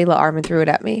off a Layla arm and threw it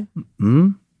at me.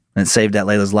 And it saved that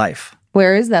Layla's life.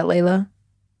 Where is that Layla?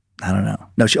 I don't know.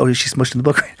 No, she smushed in the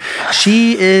book.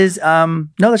 She is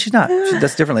no, she's not. She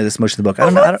does differently. The smush of the book. I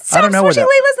don't know where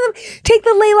that. Take the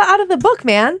Layla out of the book,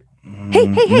 man. Hey.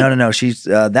 No. She's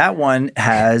that one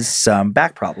has some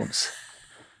back problems.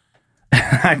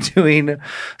 I'm doing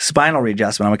spinal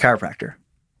readjustment. I'm a chiropractor.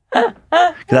 Because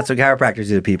that's what chiropractors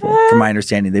do to people, from my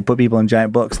understanding. They put people in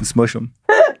giant books and smush them.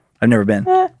 I've never been.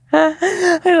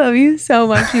 I love you so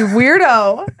much, you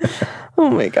weirdo. Oh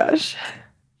my gosh.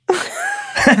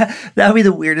 That would be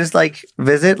the weirdest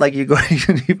visit.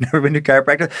 You've never been to a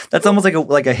chiropractor. That's almost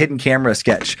like a hidden camera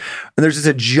sketch. And there's just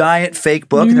a giant fake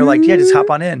book, and they're like, "Yeah, just hop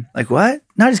on in." Like, what?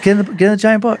 No, just get in the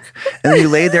giant book. And then you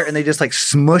lay there, and they just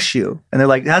smush you. And they're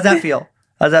like, "How's that feel?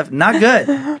 How's that? Not good.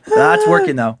 That's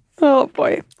working though." Oh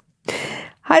boy.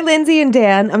 Hi, Lindsay and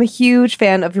Dan. I'm a huge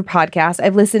fan of your podcast.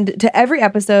 I've listened to every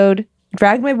episode,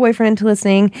 dragged my boyfriend into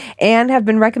listening, and have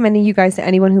been recommending you guys to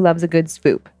anyone who loves a good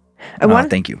spoop.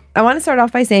 Thank you. I want to start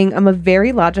off by saying I'm a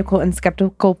very logical and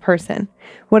skeptical person.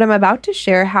 What I'm about to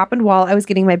share happened while I was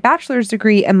getting my bachelor's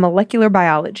degree in molecular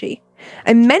biology.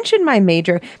 I mentioned my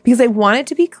major because I wanted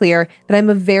to be clear that I'm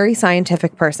a very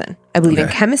scientific person. I believe in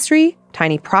chemistry,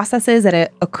 tiny processes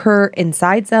that occur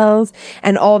inside cells,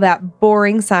 and all that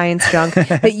boring science junk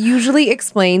that usually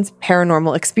explains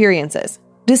paranormal experiences.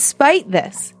 Despite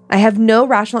this, I have no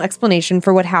rational explanation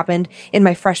for what happened in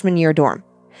my freshman year dorm.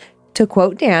 To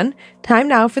quote Dan, time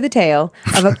now for the tale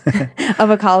of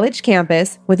a college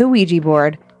campus with a Ouija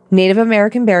board, Native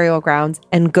American burial grounds,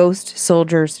 and ghost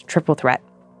soldiers triple threat.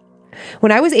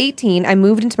 When I was 18, I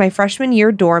moved into my freshman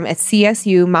year dorm at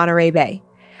CSU Monterey Bay.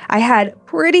 I had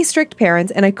pretty strict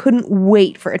parents, and I couldn't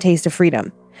wait for a taste of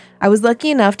freedom. I was lucky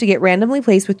enough to get randomly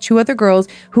placed with 2 other girls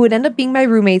who would end up being my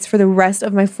roommates for the rest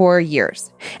of my 4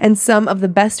 years, and some of the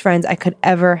best friends I could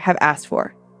ever have asked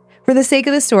for. For the sake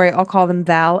of the story, I'll call them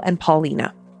Val and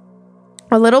Paulina.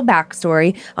 A little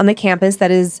backstory on the campus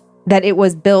that it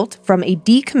was built from a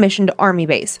decommissioned army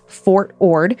base, Fort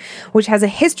Ord, which has a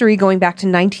history going back to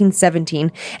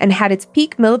 1917 and had its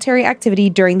peak military activity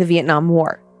during the Vietnam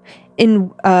War.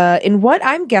 In what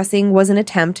I'm guessing was an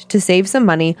attempt to save some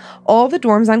money, all the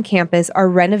dorms on campus are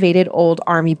renovated old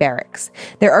army barracks.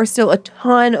 There are still a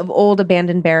ton of old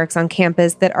abandoned barracks on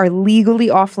campus that are legally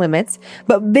off limits,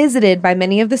 but visited by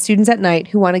many of the students at night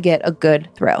who want to get a good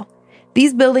thrill.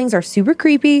 These buildings are super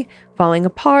creepy, falling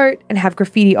apart, and have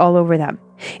graffiti all over them.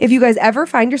 If you guys ever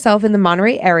find yourself in the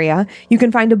Monterey area, you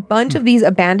can find a bunch of these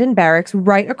abandoned barracks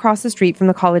right across the street from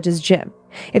the college's gym.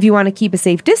 If you want to keep a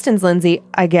safe distance, Lindsay,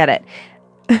 I get it.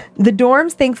 The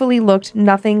dorms thankfully looked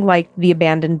nothing like the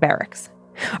abandoned barracks.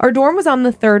 Our dorm was on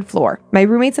the 3rd floor. My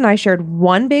roommates and I shared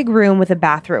one big room with a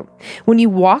bathroom. When you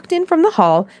walked in from the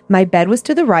hall, my bed was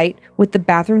to the right with the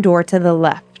bathroom door to the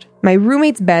left. My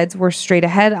roommates' beds were straight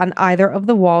ahead on either of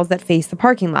the walls that faced the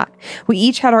parking lot. We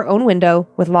each had our own window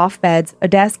with loft beds, a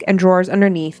desk and drawers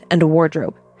underneath, and a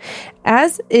wardrobe.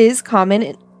 As is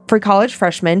common for college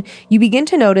freshmen, you begin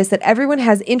to notice that everyone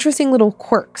has interesting little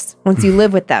quirks once you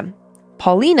live with them.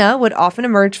 Paulina would often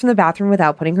emerge from the bathroom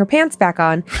without putting her pants back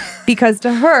on, because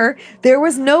to her, there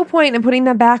was no point in putting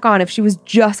them back on if she was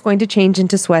just going to change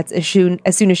into sweats as soon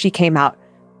as she came out.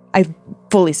 I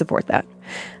fully support that.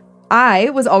 I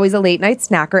was always a late night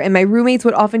snacker, and my roommates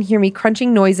would often hear me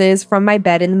crunching noises from my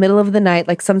bed in the middle of the night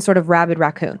like some sort of rabid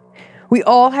raccoon. We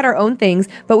all had our own things,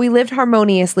 but we lived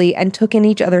harmoniously and took in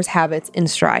each other's habits in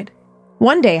stride.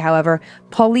 One day, however,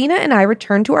 Paulina and I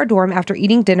returned to our dorm after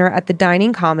eating dinner at the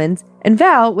dining commons, and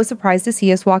Val was surprised to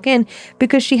see us walk in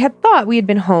because she had thought we had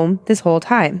been home this whole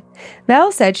time.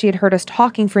 Val said she had heard us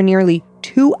talking for nearly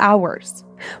 2 hours.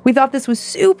 We thought this was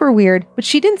super weird, but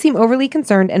she didn't seem overly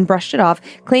concerned and brushed it off,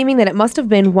 claiming that it must have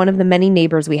been one of the many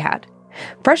neighbors we had.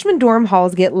 Freshman dorm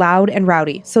halls get loud and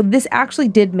rowdy, so this actually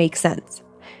did make sense.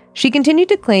 She continued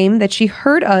to claim that she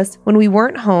heard us when we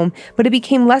weren't home, but it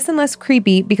became less and less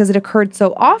creepy because it occurred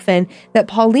so often that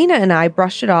Paulina and I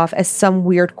brushed it off as some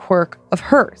weird quirk of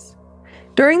hers.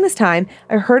 During this time,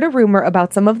 I heard a rumor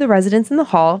about some of the residents in the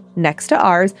hall, next to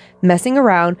ours, messing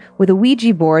around with a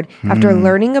Ouija board after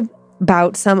learning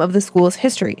about some of the school's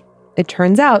history. It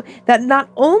turns out that not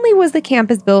only was the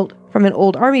campus built from an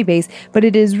old army base, but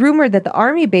it is rumored that the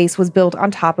army base was built on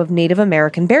top of Native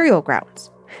American burial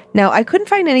grounds. Now, I couldn't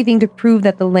find anything to prove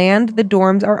that the land the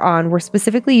dorms are on were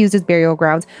specifically used as burial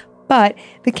grounds, but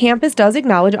the campus does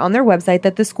acknowledge on their website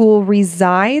that the school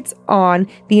resides on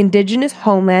the indigenous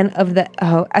homeland of the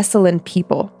Esselen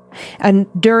people. And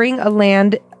during a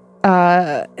land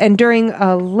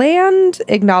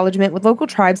acknowledgement with local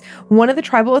tribes, one of the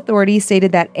tribal authorities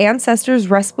stated that ancestors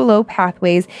rest below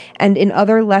pathways and in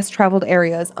other less traveled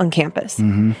areas on campus.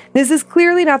 This is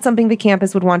clearly not something the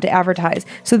campus would want to advertise,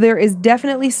 so there is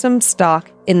definitely some stock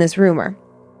in this rumor.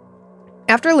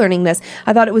 After learning this,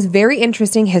 I thought it was very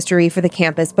interesting history for the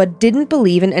campus, but didn't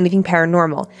believe in anything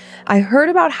paranormal. I heard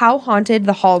about how haunted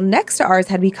the hall next to ours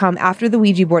had become after the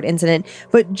Ouija board incident,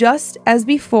 but just as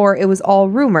before, it was all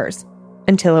rumors,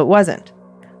 until it wasn't.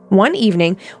 One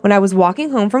evening, when I was walking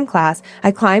home from class,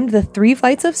 I climbed the 3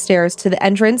 flights of stairs to the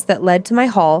entrance that led to my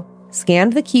hall,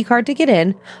 scanned the keycard to get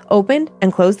in, opened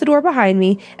and closed the door behind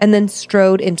me, and then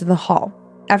strode into the hall.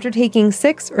 After taking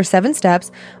 6 or 7 steps,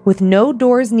 with no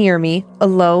doors near me,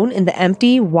 alone in the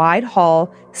empty, wide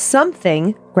hall,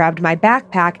 something grabbed my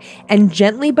backpack and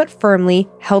gently but firmly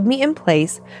held me in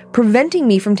place, preventing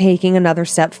me from taking another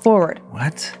step forward.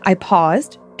 What? I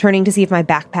paused, turning to see if my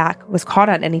backpack was caught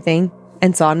on anything,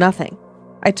 and saw nothing.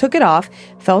 I took it off,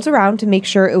 felt around to make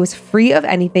sure it was free of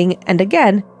anything, and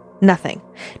again, nothing.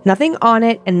 Nothing on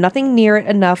it and nothing near it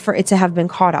enough for it to have been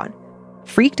caught on.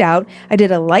 Freaked out, I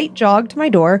did a light jog to my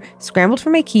door, scrambled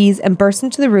for my keys, and burst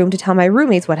into the room to tell my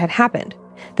roommates what had happened.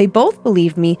 They both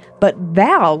believed me, but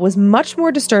Val was much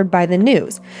more disturbed by the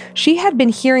news. She had been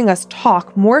hearing us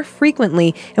talk more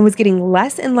frequently and was getting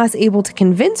less and less able to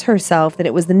convince herself that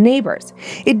it was the neighbors.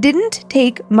 It didn't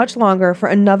take much longer for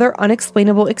another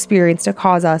unexplainable experience to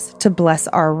cause us to bless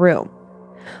our room.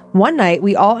 One night,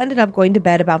 we all ended up going to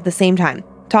bed about the same time,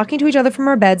 talking to each other from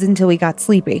our beds until we got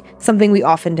sleepy, something we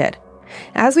often did.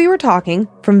 As we were talking,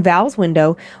 from Val's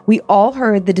window, we all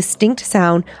heard the distinct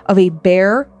sound of a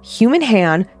bare human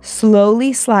hand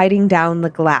slowly sliding down the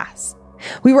glass.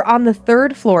 We were on the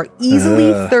 3rd floor,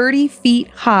 easily 30 feet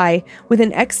high, with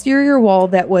an exterior wall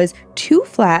that was too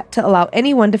flat to allow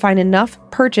anyone to find enough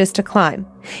purchase to climb.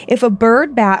 If a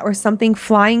bird, bat, or some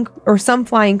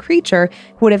flying creature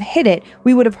would have hit it,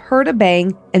 we would have heard a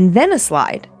bang and then a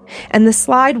slide. And the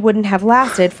slide wouldn't have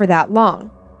lasted for that long.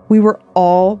 We were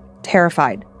all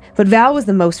terrified, but Val was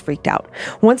the most freaked out.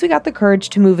 Once we got the courage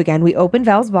to move again, we opened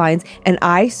Val's blinds, and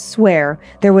I swear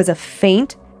there was a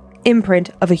faint imprint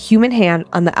of a human hand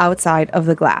on the outside of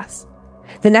the glass.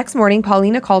 The next morning,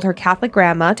 Paulina called her Catholic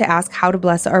grandma to ask how to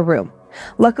bless our room.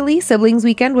 Luckily, siblings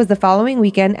weekend was the following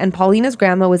weekend, and Paulina's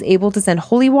grandma was able to send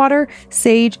holy water,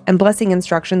 sage, and blessing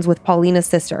instructions with Paulina's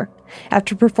sister.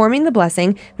 After performing the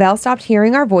blessing, Val stopped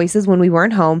hearing our voices when we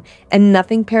weren't home, and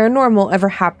nothing paranormal ever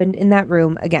happened in that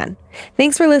room again.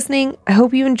 Thanks for listening. I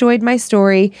hope you enjoyed my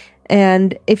story,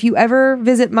 and if you ever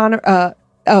visit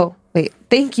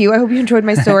thank you. I hope you enjoyed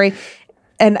my story,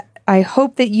 and I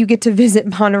hope that you get to visit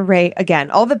Monterey again.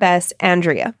 All the best,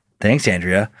 Andrea. Thanks,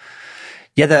 Andrea.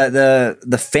 Yeah,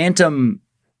 the phantom,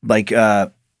 like, I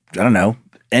don't know,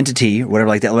 entity or whatever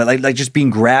like that, like just being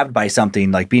grabbed by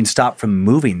something, like being stopped from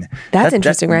moving. That's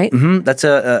interesting, right? Mm-hmm, that's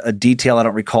a detail I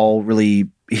don't recall really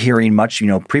hearing much,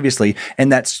 previously.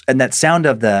 And that sound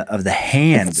of the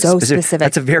hand. It's so specific.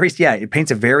 That's it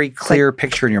paints a very clear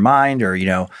picture in your mind, or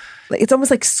it's almost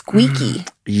like squeaky.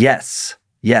 Yes,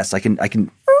 I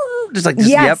can.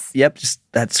 Yes. Yep. Just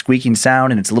that squeaking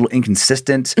sound, and it's a little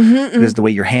inconsistent because the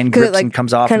way your hand grips and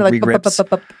comes off and re-grips.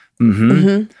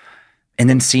 And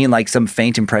then seeing like some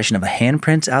faint impression of a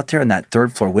handprint out there in that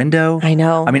 3rd floor window. I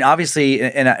know. I mean, obviously,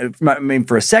 and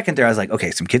for a second there, I was like,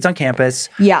 okay, some kids on campus.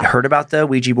 Yeah. I heard about the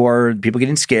Ouija board, people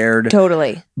getting scared.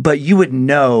 Totally. But you would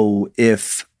know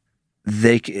if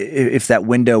that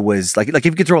window was like if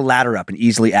you could throw a ladder up and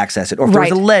easily access it, or if there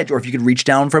was a ledge, or if you could reach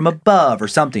down from above or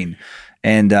something.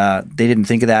 And they didn't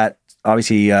think of that.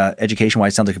 Obviously,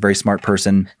 education-wise, sounds like a very smart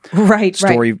person. Right.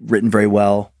 Story written very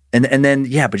well. And then,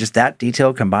 but just that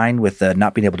detail combined with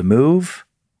not being able to move.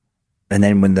 And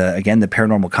then when the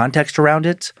paranormal context around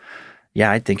it,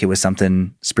 I think it was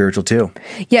something spiritual too.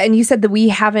 Yeah, and you said that we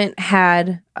haven't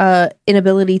had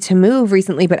inability to move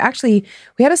recently, but actually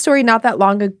we had a story not that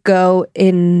long ago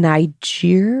in Nigeria.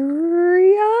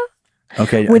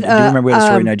 Okay, I do remember we had a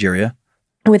story in Nigeria.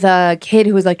 With a kid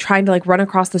who was like trying to like run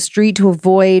across the street to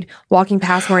avoid walking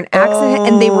past where an accident,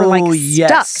 and they were like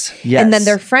stuck. Yes. And then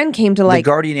their friend came to like the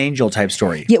guardian angel type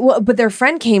story. Yeah, well, but their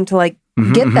friend came to like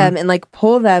get them and like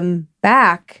pull them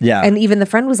back. Yeah. And even the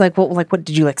friend was like, "Well, like, what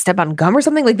did you like step on gum or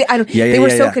something?" Like they were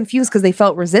so confused because they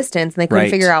felt resistance and they couldn't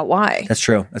figure out why. That's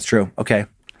true. Okay.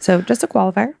 So just a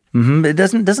qualifier. It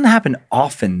doesn't happen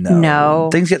often though. No.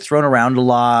 Things get thrown around a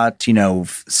lot,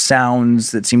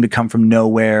 sounds that seem to come from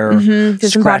nowhere,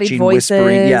 scratching,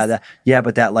 whispering.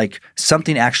 But that like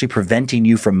something actually preventing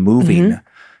you from moving.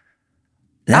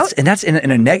 That's in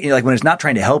a negative, like when it's not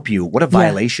trying to help you, what a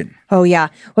violation. Oh yeah.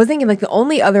 I was thinking like the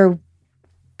only other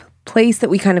place that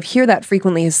we kind of hear that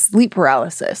frequently is sleep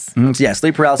paralysis.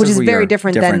 Sleep paralysis, which is very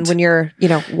different than when you're,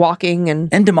 walking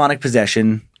and demonic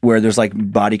possession, where there's like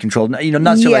body control. Not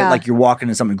necessarily like you're walking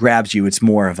and something grabs you. It's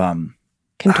more of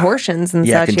contortions and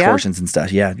such. Contortions and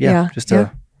stuff. Yeah. Just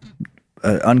a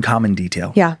uncommon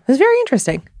detail. Yeah, it was very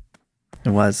interesting.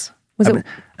 It was. Was it?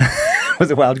 Was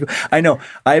it wild? I know.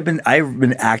 I've been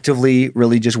actively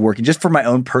really just working just for my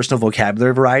own personal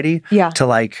vocabulary variety. Yeah. To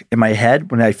like in my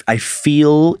head when I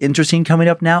feel interesting coming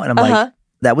up now, and I'm like,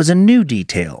 that was a new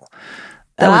detail.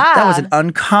 That was an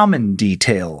uncommon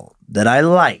detail that I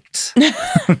liked.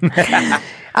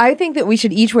 I think that we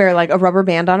should each wear like a rubber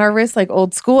band on our wrist, like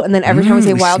old school, and then every time we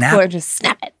say wild snap. square, just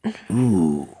snap it.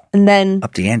 Ooh. And then,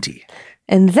 Up the ante.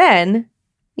 and then,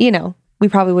 you know, we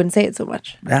probably wouldn't say it so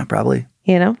much. Yeah, probably.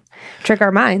 You know, trick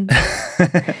our minds.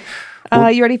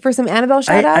 You ready for some Annabelle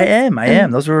shout outs? I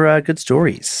am. Those were good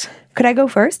stories. Could I go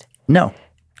first? No.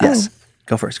 Yes. Oh.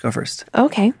 Go first.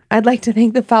 Okay. I'd like to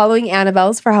thank the following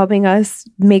Annabelles for helping us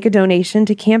make a donation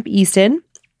to Camp Easton: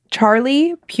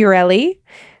 Charlie Purelli,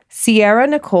 Sierra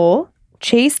Nicole,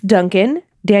 Chase Duncan,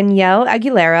 Danielle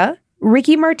Aguilera,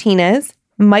 Ricky Martinez,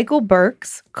 Michael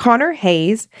Burks, Connor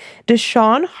Hayes,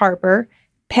 Deshaun Harper,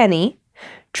 Penny,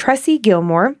 Tressie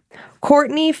Gilmore,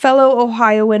 Courtney, fellow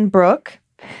Ohioan Brooke,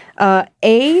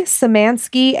 A.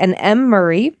 Samansky and M.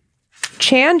 Murray,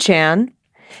 Chan,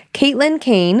 Caitlin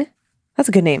Kane, that's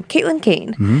a good name, Caitlin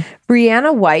Kane,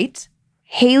 Brianna White,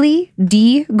 Haley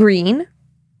D. Green,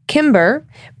 Kimber,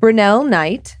 Brunel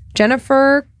Knight,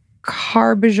 Jennifer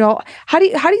Carbajal. How do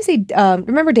you say,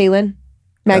 remember Dalen,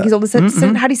 Maggie's oldest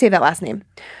sister? How do you say that last name?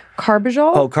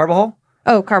 Carbajal? Oh, Carbajal?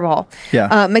 Oh, Carbajal.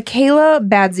 Yeah. Michaela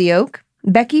Badzioke,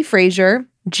 Becky Frazier,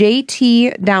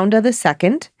 JT Downda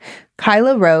II,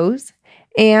 Kyla Rose,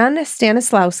 Anne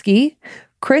Stanislawski,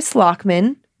 Chris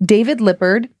Lockman, David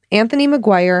Lippard, Anthony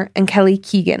McGuire, and Kelly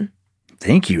Keegan.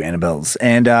 Thank you, Annabelles.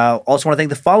 And also want to thank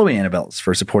the following Annabelles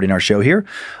for supporting our show here.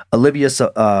 Olivia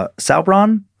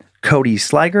Saubron, Cody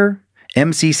Sliger,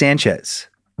 MC Sanchez,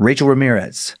 Rachel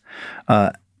Ramirez,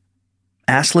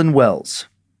 Aslyn Wells,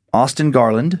 Austin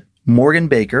Garland, Morgan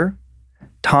Baker,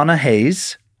 Tana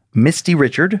Hayes, Misty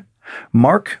Richard,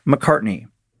 Mark McCartney,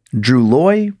 Drew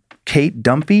Loy, Kate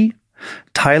Dumphy,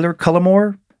 Tyler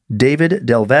Cullimore, David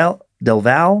Delvale,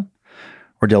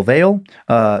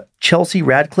 Chelsea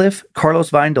Radcliffe, Carlos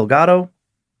Vine Delgado,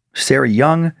 Sarah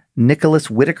Young, Nicholas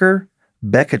Whitaker,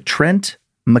 Becca Trent,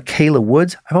 Michaela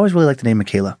Woods. I've always really liked the name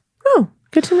Michaela. Oh,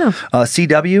 good to know.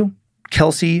 CW,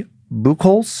 Kelsey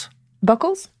Buchholz.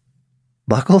 Buckles?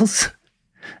 Buckles?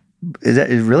 Is that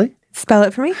really? Spell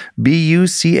it for me.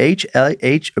 Buchholz.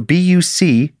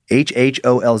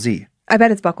 I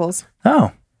bet it's Buckles.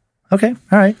 Oh, okay.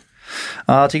 All right.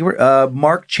 I'll take it.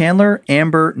 Mark Chandler,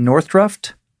 Amber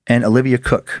Northruft, and Olivia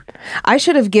Cook. I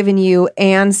should have given you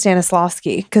Anne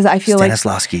Stanislawski because I feel like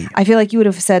you would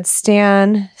have said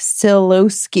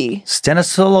Stanislavski.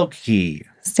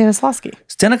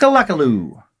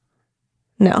 Stanikalakalu.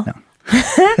 No.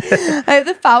 I have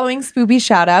the following spoopy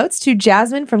shout outs to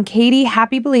Jasmine from Katie,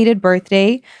 happy belated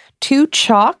birthday. To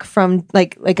Chalk from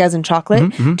like as in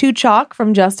chocolate. To Chalk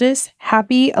from Justice,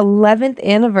 happy 11th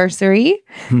anniversary.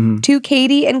 To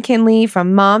Katie and Kinley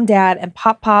from Mom, Dad, and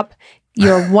Pop Pop.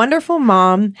 You're a wonderful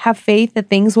mom. Have faith that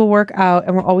things will work out,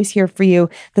 and we're always here for you.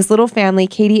 This little family,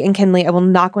 Katie and Kinley, I will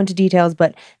not go into details,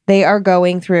 but they are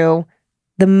going through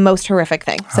the most horrific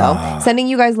thing. So sending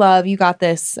you guys love. You got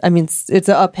this. I mean, it's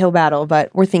an uphill battle, but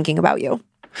we're thinking about you.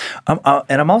 And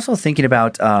I'm also thinking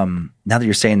about, now that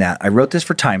you're saying that, I wrote this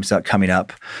for Time's coming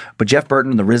up, but Jeff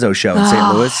Burton and the Rizzo show in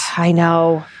St. Louis. I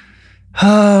know.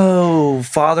 Oh,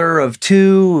 father of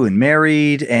 2 and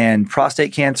married and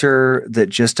prostate cancer that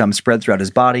just spread throughout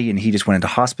his body, and he just went into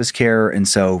hospice care. And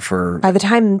so by the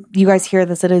time you guys hear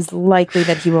this, it is likely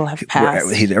that he will have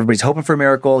passed. Everybody's hoping for a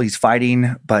miracle. He's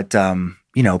fighting, but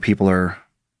people are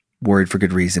worried for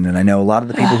good reason. And I know a lot of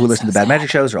the people who listen to Bad Magic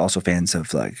shows are also fans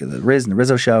of like the Riz and the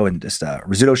Rizzo show and just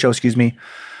Rizzuto show, excuse me.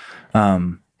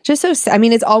 Just so, I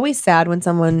mean, it's always sad when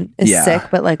someone is sick,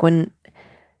 but like when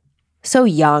so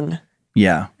young.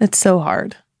 Yeah. It's so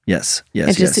hard. Yes.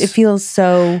 It feels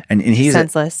so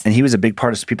senseless. And he was a big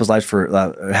part of people's lives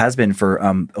has been for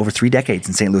over 3 decades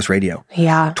in St. Louis radio.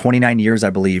 Yeah. 29 years,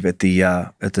 I believe, at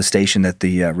the station that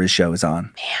the Riz show is on.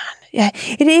 Man. Yeah.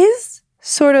 It is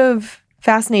sort of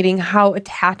fascinating how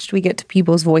attached we get to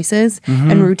people's voices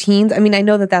and routines. I mean, I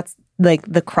know that that's like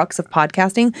the crux of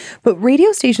podcasting, but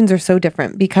radio stations are so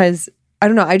different because I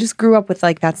don't know. I just grew up with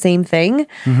like that same thing.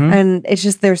 And it's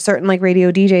just, there's certain like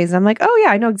radio DJs. And I'm like, oh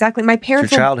yeah, I know exactly. My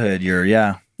parents. It's your childhood.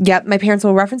 Yep. My parents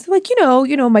will reference like, you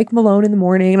know, Mike Malone in the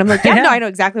morning. And I'm like, no, I know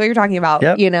exactly what you're talking about,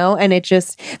 and it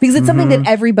just, because it's something that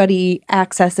everybody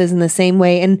accesses in the same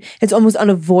way. And it's almost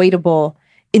unavoidable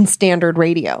in standard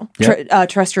radio,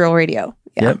 terrestrial radio.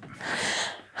 Yeah.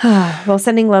 Yep. Well,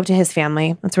 sending love to his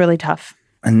family. That's really tough.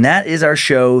 And that is our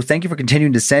show. Thank you for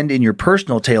continuing to send in your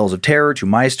personal tales of terror to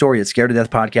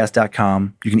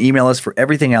mystory@scaredtodeathpodcast.com. You can email us for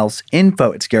everything else,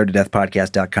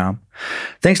 info@scaredtodeathpodcast.com.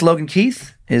 Thanks, Logan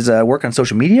Keith, his work on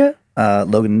social media.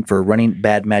 Logan for running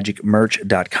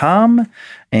badmagicmerch.com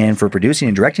and for producing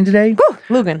and directing today. Whew,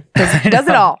 Logan does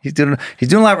it all. He's doing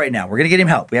a lot right now. We're going to get him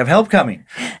help. We have help coming.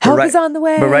 Help is on the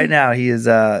way. But right now he is,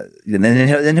 and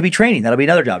then he'll be training. That'll be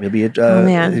another job. He'll be a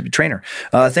trainer.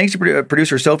 Thanks to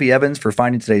producer Sophie Evans for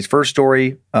finding today's first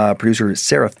story. Producer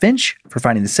Sarah Finch for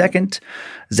finding the second.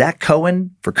 Zach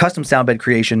Cohen for custom sound bed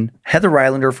creation. Heather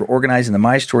Rylander for organizing the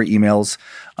My Story emails.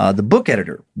 The book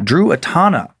editor, Drew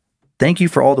Atana. Thank you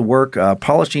for all the work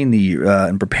polishing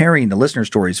and preparing the listener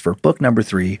stories for book number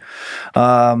 3.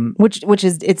 Which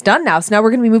is, it's done now. So now we're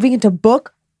going to be moving into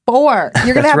book 4.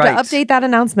 You're going to have to update that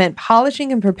announcement.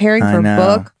 Polishing and preparing for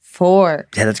book 4.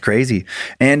 Yeah, that's crazy.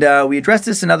 And we addressed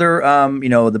this in other,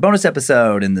 the bonus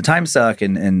episode and the time suck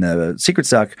and the secret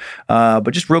suck.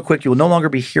 But just real quick, you will no longer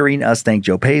be hearing us thank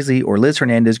Joe Paisley or Liz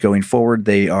Hernandez going forward.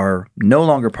 They are no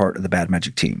longer part of the Bad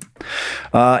Magic team.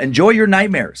 Enjoy your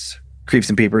nightmares, Creeps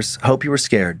and Peepers. Hope you were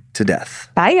scared to death.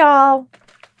 Bye, y'all.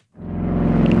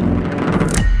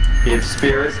 If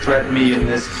spirits threaten me in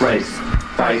this place,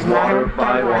 fight water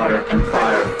by water and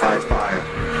fire by fire.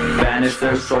 Banish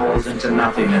their souls into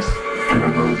nothingness and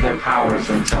remove their powers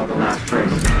until the last trace.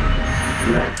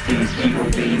 Let these evil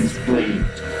beings flee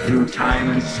through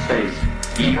time and space.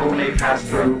 Evil may pass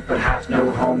through, but hath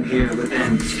no home here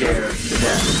within, scared to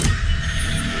death.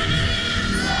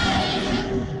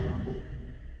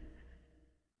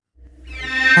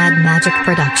 Bad Magic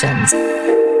Productions.